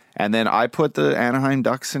 And then I put the Anaheim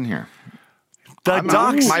Ducks in here. The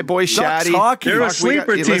Ducks. My boy Shaddy. They're a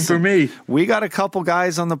sleeper team for me. We got a couple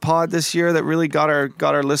guys on the pod this year that really got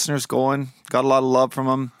our listeners going. Got a lot of love from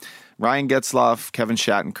them. Ryan Getzlaf, Kevin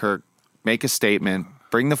Shattenkirk, make a statement.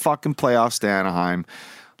 Bring the fucking playoffs to Anaheim.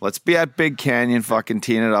 Let's be at Big Canyon fucking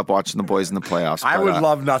teeing it up, watching the boys in the playoffs. I would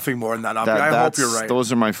love nothing more than that. I hope you're right.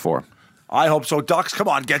 Those are my 4. I hope so. Ducks, come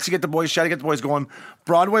on. Get the boys. Shaddy, get the boys going.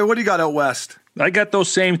 Broadway, what do you got out west? I got those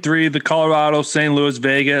same 3, the Colorado, St. Louis,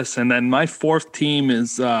 Vegas, and then my 4th team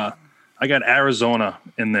is I got Arizona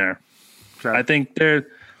in there. Okay. I think they're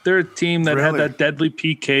a team that had that deadly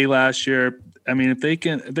PK last year. I mean, if they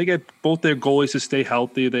get both their goalies to stay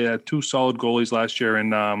healthy, they had 2 solid goalies last year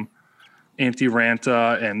in Antti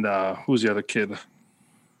Ranta and who's the other kid?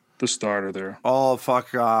 The starter there. Oh,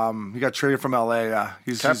 fuck. He got traded from LA. Yeah.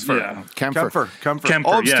 Kemper.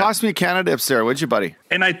 Oh, toss me a Canada Dips there, would you, buddy?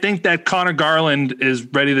 And I think that Connor Garland is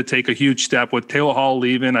ready to take a huge step with Taylor Hall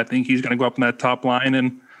leaving. I think he's going to go up in that top line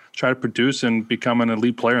and try to produce and become an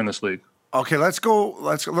elite player in this league. Okay, let's go.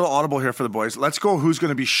 Let's a little audible here for the boys. Let's go who's going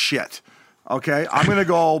to be shit. Okay, I'm going to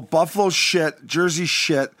go Buffalo shit, Jersey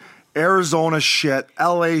shit, Arizona shit,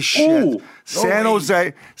 LA shit, San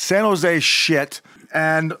Jose shit.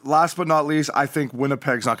 And last but not least, I think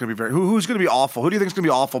Winnipeg's not going to be very. Who's going to be awful? Who do you think is going to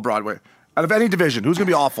be awful, Broadway? Out of any division, who's going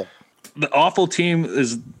to be awful? The awful team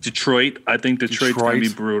is Detroit. I think Detroit's going to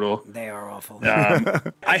be brutal. They are awful.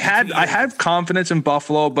 I had confidence in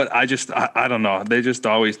Buffalo, but I don't know. They just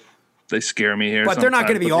always scare me here. But they're not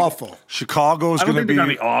going to be awful. Chicago's going to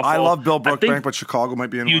be awful. I love Bill Brookbank, but Chicago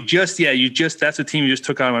might be in one. That's a team you just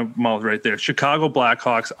took out of my mouth right there. Chicago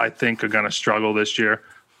Blackhawks, I think, are going to struggle this year.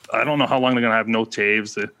 I don't know how long they're going to have no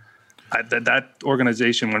Taves. That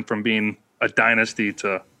organization went from being a dynasty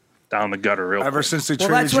to down the gutter real ever quick. Since they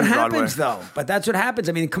traded that's what Broadway. happens, though. But that's what happens.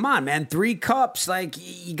 I mean, come on, man. 3 cups,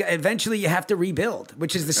 eventually you have to rebuild,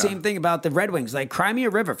 which is the same thing about the Red Wings. Like, cry me a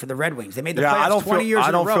river for the Red Wings. They made the playoffs 20 years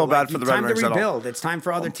in a row. I don't feel bad for the Red Wings It's time to at all. rebuild. It's time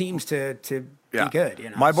for other teams to be good.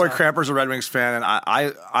 You know? My boy Cramper's a Red Wings fan, and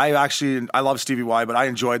I love Stevie Y, but I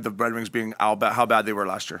enjoyed the Red Wings being how bad they were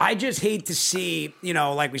last year. I just hate to see,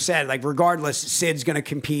 like we said, regardless, Sid's going to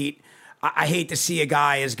compete. I hate to see a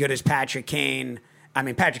guy as good as Patrick Kane I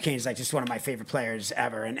mean, Patrick Kane is like just one of my favorite players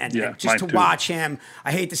ever, and Yeah, just to mine too. watch him,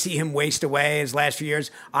 I hate to see him waste away his last few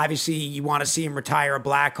years. Obviously, you want to see him retire a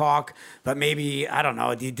Blackhawk, but maybe I don't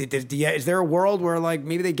know. Is there a world where like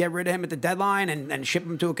maybe they get rid of him at the deadline and ship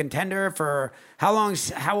him to a contender for how long?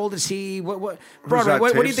 How old is he? What Broadway?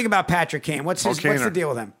 What do you think about Patrick Kane? What's the deal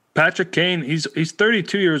with him? Patrick Kane, he's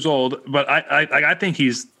 32 years old, but I think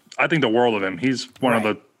the world of him. He's one of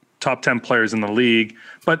the top 10 players in the league,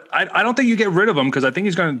 but I don't think you get rid of him because I think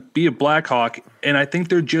he's going to be a Blackhawk, and I think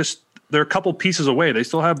they're a couple pieces away. They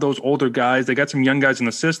still have those older guys. They got some young guys in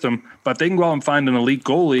the system, but if they can go out and find an elite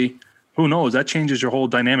goalie, who knows? That changes your whole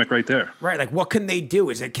dynamic right there. Right. Like, what can they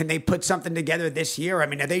do? Can they put something together this year? I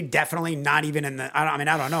mean, are they definitely not even in the? I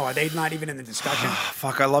don't know. Are they not even in the discussion?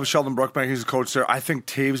 Fuck, I love Sheldon Brookbank. He's a coach there. I think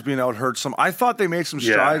Taves being out hurt some. I thought they made some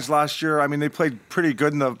strides last year. I mean, they played pretty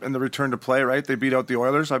good in the return to play. Right? They beat out the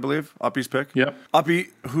Oilers, I believe. Uppy's pick. Yep. Uppy,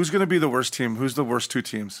 who's going to be the worst team? Who's the worst two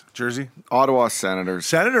teams? Jersey. Ottawa Senators.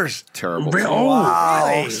 Senators. Terrible. Oh, Wow.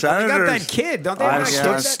 really? Senators. They got that kid, don't they?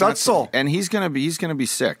 Stutzel. And he's gonna be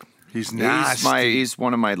sick. He's nasty. He's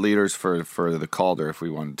one of my leaders for the Calder, if we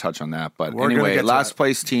want to touch on that. But We're gonna anyway, get to last that.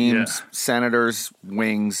 place teams, Senators,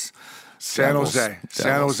 Wings, San Devils. Jose.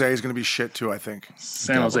 San Jose is going to be shit too, I think.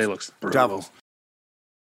 San Jose looks brutal. Devils.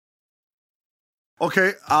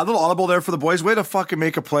 Okay, a little audible there for the boys. Way to fucking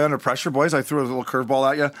make a play under pressure, boys. I threw a little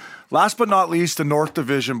curveball at you. Last but not least, the North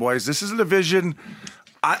Division, boys. This is a division.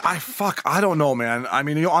 I don't know, man. I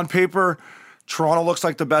mean, on paper, Toronto looks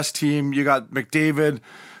like the best team. You got McDavid.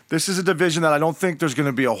 This is a division that I don't think there's going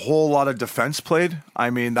to be a whole lot of defense played. I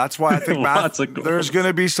mean, that's why I think Lots of goals. there's going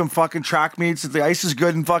to be some fucking track meets. If the ice is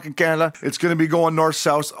good in fucking Canada, it's going to be going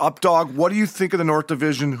north-south. Updog, what do you think of the North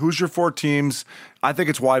Division? Who's your four teams? I think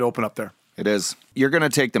it's wide open up there. It is. You're going to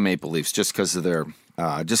take the Maple Leafs just because of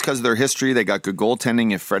their history. They got good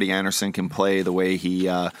goaltending. If Freddie Anderson can play the way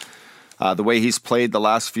he's played the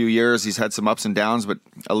last few years, he's had some ups and downs, but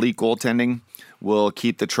elite goaltending will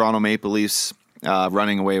keep the Toronto Maple Leafs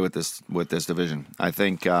running away with this division. I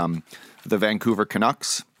think the Vancouver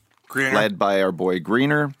Canucks, led by our boy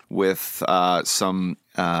Greener, with some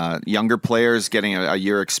younger players getting a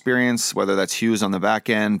year experience, whether that's Hughes on the back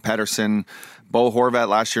end, Pettersson, Bo Horvat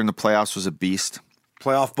last year in the playoffs was a beast.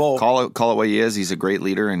 Playoff Bo. Call it what he is. He's a great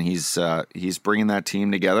leader, and he's bringing that team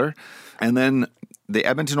together. And then the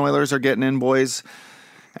Edmonton Oilers are getting in, boys.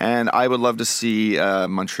 And I would love to see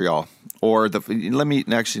Montreal. Or let me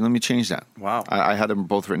change that. Wow. I had them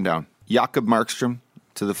both written down. Jakob Markstrom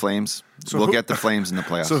to the Flames. We'll get the Flames in the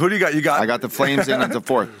playoffs. So who do you got? I got the Flames in at the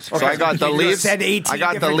fourth. So I got the You Leafs. said 18 I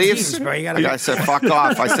got the different Leafs. teams, bro. I said fuck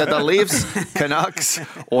off. I said the Leafs, Canucks,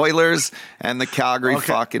 Oilers, and the Calgary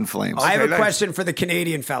fucking Flames. I have a nice. question for the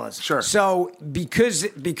Canadian fellas. Sure. So because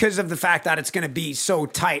of the fact that it's going to be so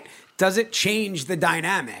tight, does it change the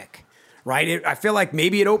dynamic? Right? I feel like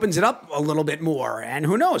maybe it opens it up a little bit more. And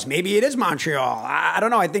who knows? Maybe it is Montreal. I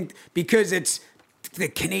don't know. I think because it's the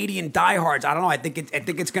Canadian diehards, I don't know. I think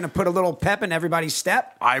it's going to put a little pep in everybody's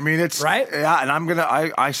step. I mean, it's right. Yeah, and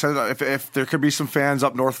I said that if there could be some fans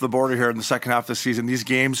up north of the border here in the second half of the season, these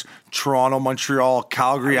games, Toronto, Montreal,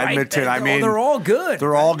 Calgary, Right. Edmonton, They're all good.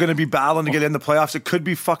 They're all going to be battling to get in the playoffs. It could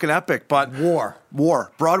be fucking epic, but War.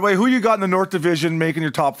 Broadway, who you got in the North Division making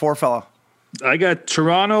your top four, fella? I got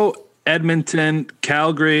Toronto, Edmonton,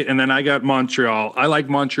 Calgary, and then I got Montreal. I like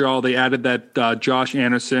Montreal. They added that Josh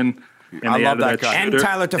Anderson. And I they love added that guy. And shooter.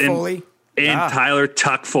 Tyler Toffoli. And Tyler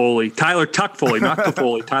Tuck Foley. Tyler Tuck Foley, not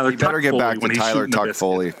Toffoli. Tyler You Tuck better get Foley back to when he's Tyler shooting the Tuck biscuit.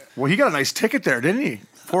 Foley. Well, he got a nice ticket there, didn't he?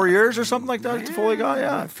 4 years or something like that. Foley got,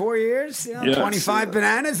 yeah. 4 years, Yes. 25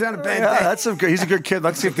 bananas, not a bad Yeah, day. he's a good kid.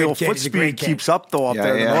 Let's see if the old kid. foot He's a great speed kid. keeps up though up Yeah,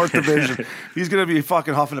 there in yeah. the North Division. He's gonna be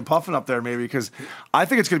fucking huffing and puffing up there maybe because I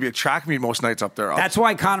think it's gonna be a track meet most nights up there. That's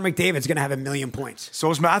why Connor McDavid's going to have 1,000,000 points. So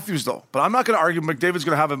is Matthews though, but I'm not gonna argue McDavid's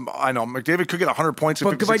gonna have him. I know McDavid could get 100 points. In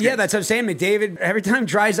But 56 yeah, games. that's what I'm saying. McDavid, every time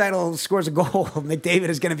Draisaitl scores a goal, McDavid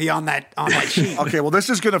is going to be on that sheet. Okay, well this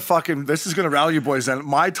is gonna rally you boys. Then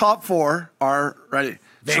my top four are ready.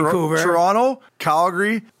 Vancouver. Toronto,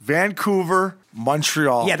 Calgary, Vancouver,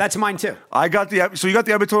 Montreal. Yeah, that's mine too. I got so you got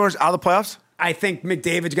the Edmonton Oilers out of the playoffs. I think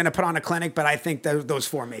McDavid's going to put on a clinic, but I think those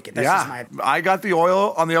four make it. That's just my. I got the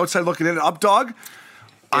Oil on the outside looking in. Updog.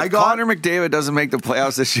 I got Connor McDavid doesn't make the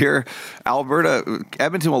playoffs this year,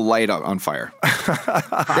 Edmonton will light up on fire.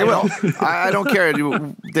 They will. I don't care.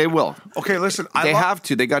 They will. Okay, listen. They have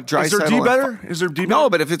to. They got Draisaitl. Is their D better? Is their D better? No,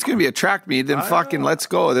 but if it's going to be a track meet, then fucking let's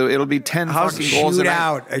go. It'll be 10 How's fucking the goals a night.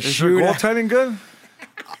 Shootout. A Is their shootout. goaltending good?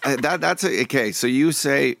 That's okay. So you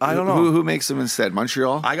say I don't know. Who makes them instead?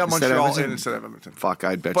 Montreal. I got Instead of Montreal Edmonton? instead of Edmonton. Fuck,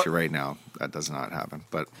 I'd bet But- you right now that does not happen.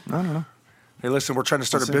 But I don't know. Hey, listen, we're trying to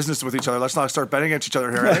start a business with each other. Let's not start betting against each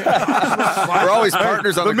other here, right? We're always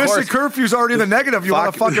partners on The the missing course. curfew's already in the negative. You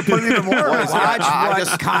want to fucking put it even more? Watch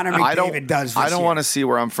what Connor McDavid does this I don't year. want to see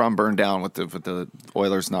where I'm from burn down with the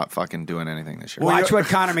Oilers not fucking doing anything this year. Watch what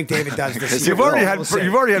Connor McDavid does this year. You've already had We'll see.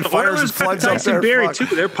 fires and Oilers got floods up Tyson there. Berry Fuck.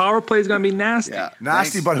 too. Their power play is going to be nasty. Yeah.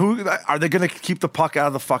 Nasty, but who are they going to keep the puck out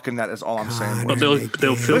of the fucking net? Is all I'm saying. But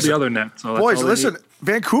they'll fill the other net. So that's Boys, all they listen, need.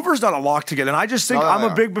 Vancouver's not a lock to get, and I just think No, I'm no, a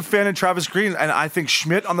no. big fan of Travis Green, and I think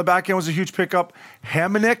Schmidt on the back end was a huge pickup.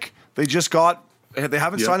 Hamonic, they just got. They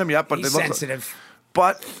haven't signed him yet, but He's they look. sensitive.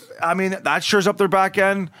 But I mean, that shores up their back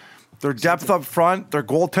end, their depth up front, their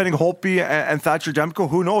goaltending, Holtby and Thatcher Demko.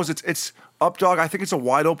 Who knows? It's up, dog. I think it's a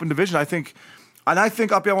wide open division. I think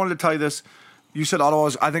Uppy, I wanted to tell you this. You said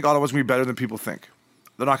Ottawa's. I think Ottawa's gonna be better than people think.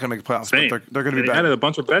 They're not gonna make the playoffs, Same. but they're gonna be They better. added a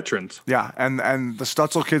bunch of veterans. Yeah, and the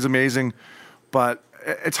Stutzel kid's amazing, but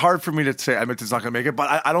it's hard for me to say Edmonton's not going to make it.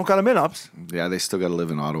 But I don't got them in ups. Yeah, they still got to live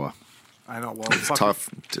in Ottawa. I know. Well, It's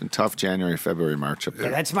tough January, February, March up there.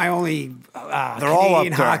 Yeah, that's my only They're all up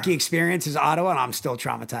Canadian there. hockey experience is Ottawa, and I'm still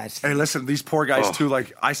traumatized. Hey, listen, these poor guys too.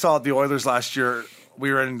 Like I saw the Oilers last year.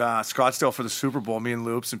 We were in Scottsdale for the Super Bowl, me and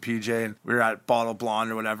Loops and PJ, and we were at Bottle Blonde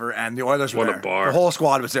or whatever, and the Oilers were What a there. bar. The whole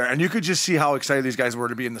squad was there, and you could just see how excited these guys were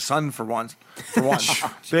to be in the sun for once.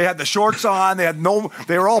 They had the shorts on.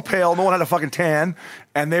 They were all pale. No one had a fucking tan,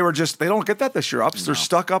 and they don't get that this year. Ups, they're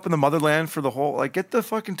stuck up in the motherland for the whole. Like, get the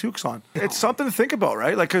fucking toques on. It's something to think about,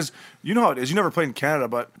 right? Like, because you know how it is. You never played in Canada,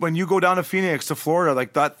 but when you go down to Phoenix, to Florida,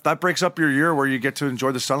 like that breaks up your year where you get to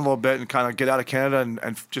enjoy the sun a little bit and kind of get out of Canada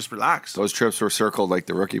and just relax. Those trips were circled like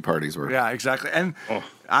the rookie parties were. Yeah, exactly. And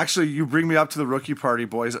actually, you bring me up to the rookie party,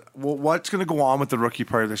 boys. Well, what's going to go on with the rookie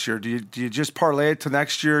party this year? Do you just parlay it to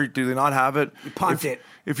next year? Do they not have it? Punt it.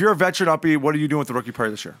 If you're a veteran uppy, what are you doing with the rookie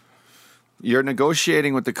party this year? You're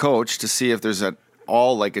negotiating with the coach to see if there's at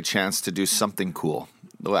all like a chance to do something cool.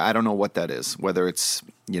 I don't know what that is. Whether it's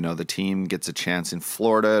the team gets a chance in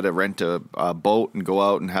Florida to rent a boat and go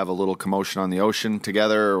out and have a little commotion on the ocean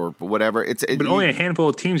together or whatever. But only a handful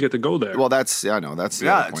of teams get to go there. Well, I know that's the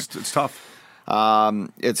Yeah, other point. it's tough.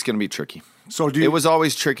 It's going to be tricky. So It was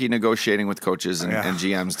always tricky negotiating with coaches and, Yeah. and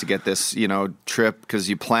GMs to get this, trip because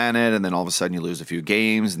you plan it and then all of a sudden you lose a few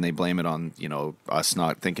games and they blame it on, us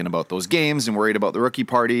not thinking about those games and worried about the rookie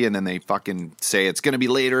party and then they fucking say it's going to be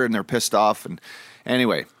later and they're pissed off. And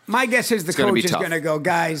anyway, My guess is the gonna be coach is tough. going to go,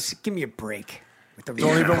 guys, give me a break. With the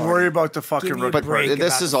Don't even worry about the fucking Give me a rookie But break party.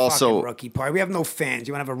 this about is the also- fucking rookie party. We have no fans.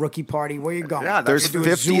 You want to have a rookie party? Where you going? Yeah, there's Do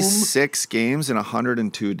a Zoom? 56 games in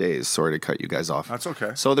 102 days. Sorry to cut you guys off. That's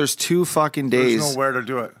okay. So there's 2 fucking days. There's nowhere to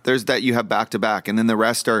do it. There's that you have back to back, and then the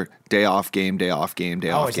rest are day off game, day off game,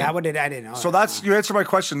 day Oh, off is game. that what it? I didn't know. So that's you answer my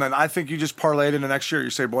question. Then I think you just parlay it into next year. You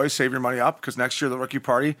say, boys, save your money up because next year the rookie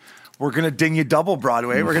party, we're gonna ding you double,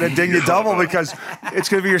 Broadway. We're gonna ding you double because it's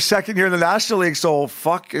gonna be your second year in the National League. So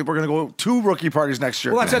fuck, we're gonna go 2 rookie parties next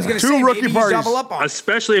year. Well, that's what I was 2 going to say. rookie Maybe you parties. double up on it.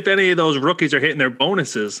 Especially if any of those rookies are hitting their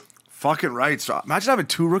bonuses. Fucking right. So imagine having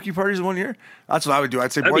 2 rookie parties in 1 year. That's what I would do.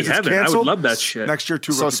 I'd say, That'd boys, be it's heaven. I would canceled. love that shit. Next year,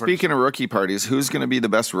 2 So rookie speaking of rookie parties, who's going to be the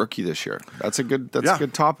best rookie this year? That's a good Yeah.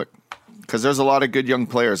 topic because there's a lot of good young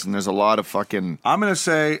players and there's a lot of fucking. I'm going to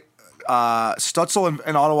say Stutzel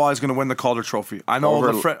in Ottawa is going to win the Calder Trophy. I know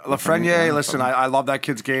Over Lafreniere. yeah, Listen, I love that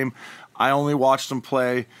kid's game. I only watched him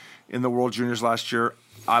play in the World Juniors last year.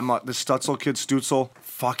 I'm the Stutzel kid, Stutzel.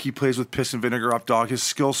 Fuck, he plays with piss and vinegar up, dog. His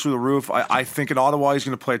skills through the roof. I think in Ottawa he's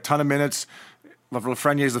going to play a ton of minutes.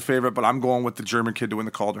 Lafreniere is the favorite, but I'm going with the German kid to win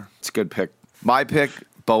the Calder. It's a good pick. My pick,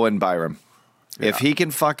 Bowen Byram. If he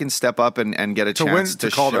can fucking step up and get a chance win-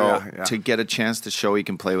 to Calder, show yeah. to get a chance to show he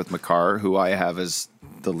can play with Makar, who I have as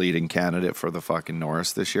the leading candidate for the fucking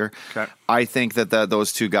Norris this year. Okay. I think that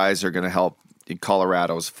those 2 guys are going to help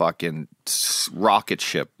Colorado's fucking rocket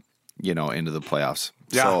ship, into the playoffs.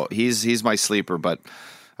 Yeah. So he's my sleeper, but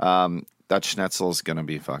that Schnetzel's going to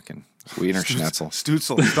be fucking Wiener Schnetzel.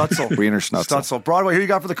 Stutzel. Wiener Schnetzel. Stutzel. Broadway, who you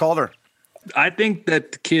got for the Calder? I think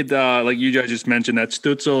that the kid, like you guys just mentioned, that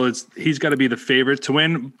Stutzel he's got to be the favorite to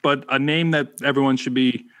win. But a name that everyone should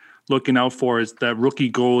be looking out for is that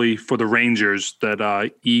rookie goalie for the Rangers,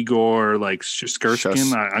 that Igor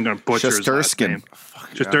Shesterkin. I'm going to butcher his last Shesterkin.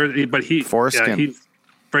 name. But Foreskin.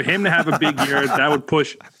 for him to have a big year, that would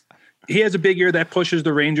push. He has a big year that pushes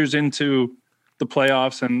the Rangers into the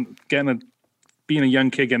playoffs and being a young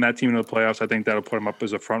kid getting that team into the playoffs. I think that'll put him up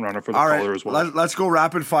as a front runner for the All Calder right, as well. let's go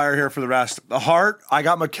rapid fire here for the rest. The Hart, I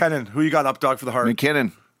got McKinnon. Who you got up, dog, for the Hart?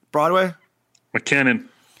 McKinnon. Broadway? McKinnon.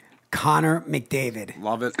 Connor McDavid.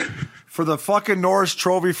 Love it. For the fucking Norris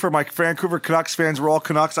Trophy for my Vancouver Canucks fans, we're all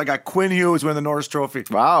Canucks. I got Quinn Hughes winning the Norris Trophy.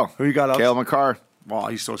 Wow. Who you got up? Cale Makar. Wow,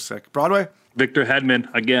 he's so sick. Broadway? Victor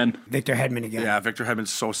Hedman again. Victor Hedman again. Yeah, Victor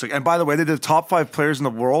Hedman's so sick. And by the way, they did the top 5 players in the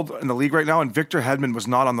world in the league right now, and Victor Hedman was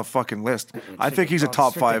not on the fucking list. I think he's a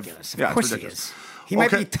top 5. Yeah, of course he is. He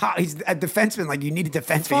might be top. He's a defenseman. Like, you need a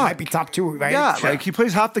defenseman. He might be top 2, right? Yeah, like he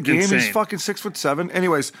plays half the game. Insane. He's fucking 6'7".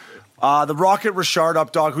 Anyways, the Rocket Richard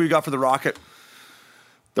up, dog. Who you got for the Rocket?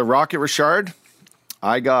 The Rocket Richard.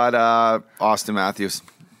 I got Austin Matthews.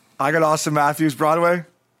 I got Austin Matthews. Broadway.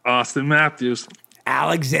 Austin Matthews.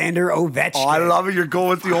 Alexander Ovechkin. Oh, I love it. You're going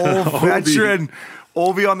with the old veteran.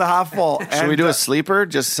 Ovi on the half ball. Should we do a sleeper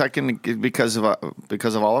just second because of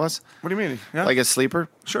all of us? What do you mean? Yeah. Like a sleeper?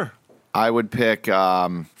 Sure. I would pick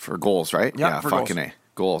for goals, right? Yeah, for fucking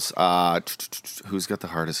goals. Who's got the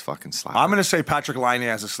hardest fucking slap? I'm going to say Patrick Laine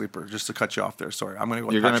as a sleeper, just to cut you off there. Sorry. I'm going to go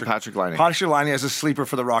with You're going to Patrick Laine. Patrick Laine as a sleeper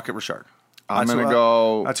for the Rocket Richard. I'm going to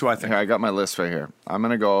go. That's who I think. Here, I got my list right here. I'm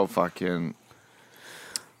going to go fucking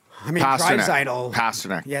I mean, Draisaitl.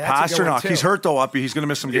 Pasternak. Yeah, that's a good one, Pasternak. too. He's hurt, though, Uppy. He's going to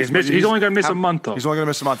miss some games. He's only going to miss a month, though. He's only going to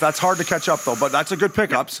miss a month. That's hard to catch up, though, but that's a good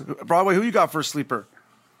pickups. Broadway, who you got for a sleeper?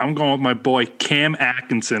 I'm going with my boy Cam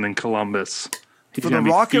Atkinson in Columbus. For the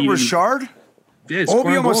Rocket Richard? Yeah,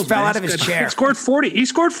 Obi almost fell out of his chair. He scored 40. He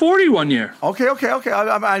scored 40 one year. Okay.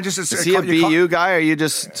 I just Is he a BU guy? Or are you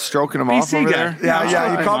just stroking him off BC over guy. there?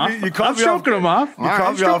 Yeah. You caught I'm me stroking him off.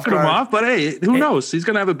 I'm stroking him guard. off. But hey, who knows? He's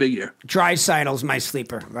going to have a big year. Draisaitl's my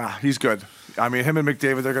sleeper. He's good. I mean, him and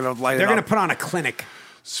McDavid, they're going to light it up. They're going to put on a clinic.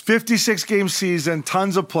 56 game season,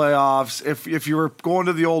 tons of playoffs. If you were going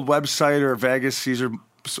to the old website or Vegas Caesar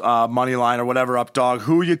money line or whatever up, dog,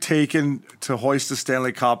 who are you taking to hoist the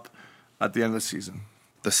Stanley Cup at the end of the season?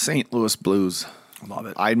 The St. Louis Blues. Love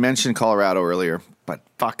it. I mentioned Colorado earlier, but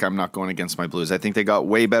fuck, I'm not going against my Blues. I think they got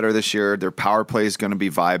way better this year. Their power play is going to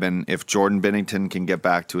be vibing. If Jordan Binnington can get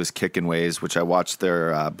back to his kicking ways, which I watched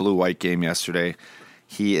their blue-white game yesterday,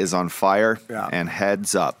 he is on fire. Yeah. And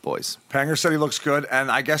heads up, boys. Panger said he looks good,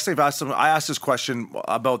 and I guess they've asked him. I asked this question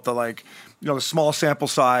about the the small sample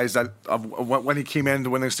size that of when he came in to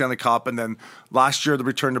win the Stanley Cup, and then last year the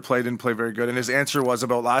return to play didn't play very good. And his answer was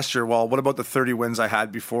about last year. Well, what about the 30 wins I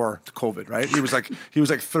had before COVID? Right? He was like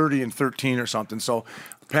 30-13 or something. So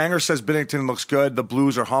Panger says Binnington looks good. The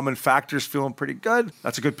Blues are humming. Factor's feeling pretty good.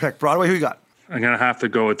 That's a good pick. Broadway, who you got? I'm going to have to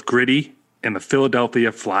go with Gritty and the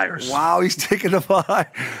Philadelphia Flyers. Wow, he's taking the fly.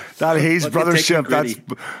 That Hayes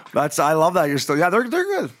brothership. That's I love that. You're still they're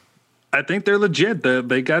good. I think they're legit.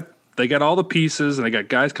 They got all the pieces, and they got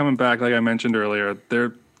guys coming back. Like I mentioned earlier,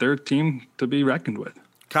 they're a team to be reckoned with.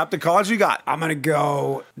 Captain College, you got? I'm going to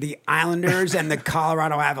go the Islanders and the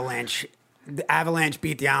Colorado Avalanche. The Avalanche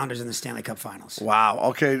beat the Islanders in the Stanley Cup Finals. Wow.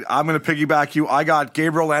 Okay, I'm going to piggyback you. I got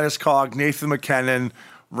Gabriel Landeskog, Nathan McKinnon,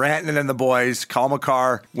 Rantanen and the boys, Kyle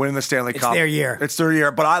McCarr winning the Stanley Cup. It's their year. It's their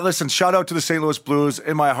year. But listen, shout out to the St. Louis Blues.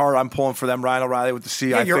 In my heart, I'm pulling for them. Ryan O'Reilly with the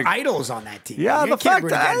C. Yeah, your idol's on that team. Yeah, you the can't fact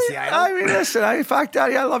root that against the idol. I mean, listen, fact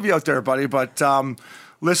that I love you out there, buddy. But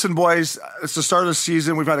listen, boys, it's the start of the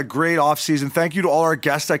season. We've had a great offseason. Thank you to all our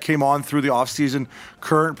guests that came on through the offseason,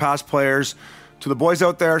 current, past players. To the boys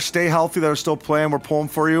out there, stay healthy that are still playing. We're pulling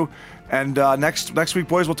for you. And next week,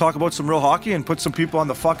 boys, we'll talk about some real hockey and put some people on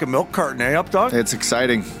the fucking milk carton, eh, up, dog? It's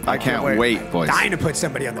exciting. I can't wait, boys. Dying to put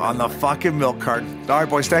somebody on the fucking milk carton. All right,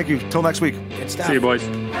 boys, thank you. Till next week. Good stuff. See you, boys.